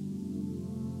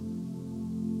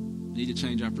 We need to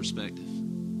change our perspective.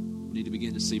 We need to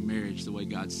begin to see marriage the way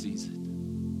God sees it.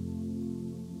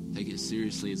 Take it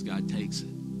seriously as God takes it.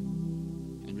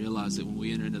 And realize that when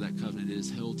we enter into that covenant, it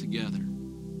is held together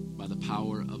by the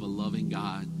power of a loving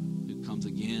God who comes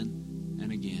again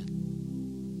and again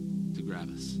to grab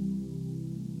us.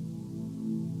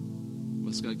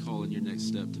 What's God calling your next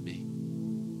step to be?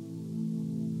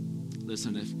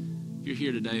 Listen, if you're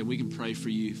here today and we can pray for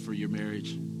you for your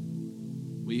marriage,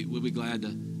 we'll be glad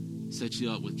to set you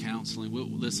up with counseling.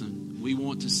 Listen, we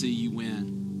want to see you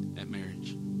win at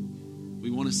marriage.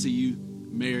 We want to see you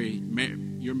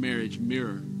your marriage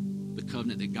mirror the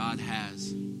covenant that God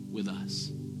has with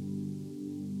us.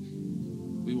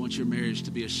 We want your marriage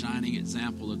to be a shining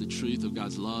example of the truth of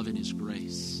God's love and his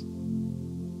grace.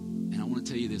 And I want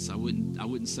to tell you this, I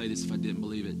wouldn't say this if I didn't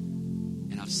believe it.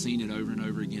 And I've seen it over and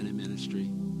over again in ministry.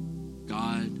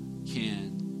 God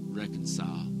can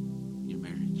reconcile your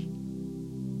marriage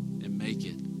and make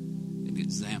it an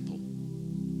example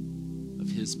of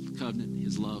his covenant,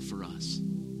 his love for us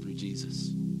through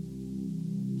Jesus.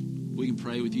 We can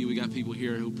pray with you. We got people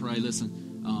here who pray. Listen,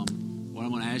 what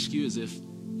I'm going to ask you is if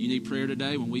you need prayer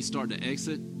today, when we start to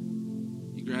exit,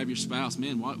 you grab your spouse.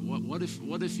 Man, what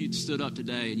if you stood up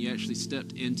today and you actually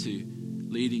stepped into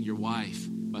leading your wife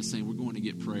by saying, we're going to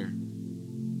get prayer?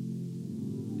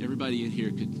 Everybody in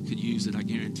here could use it, I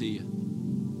guarantee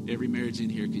you. Every marriage in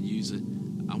here could use it.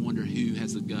 I wonder who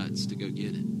has the guts to go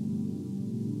get it.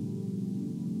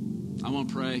 I want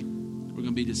to pray. We're going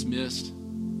to be dismissed.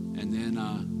 And then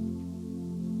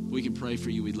we can pray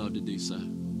for you. We'd love to do so.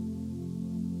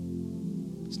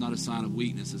 It's not a sign of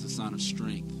weakness. It's a sign of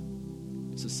strength.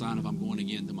 It's a sign of I'm going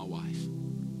again to my wife.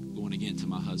 Going again to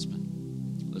my husband.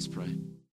 Let's pray.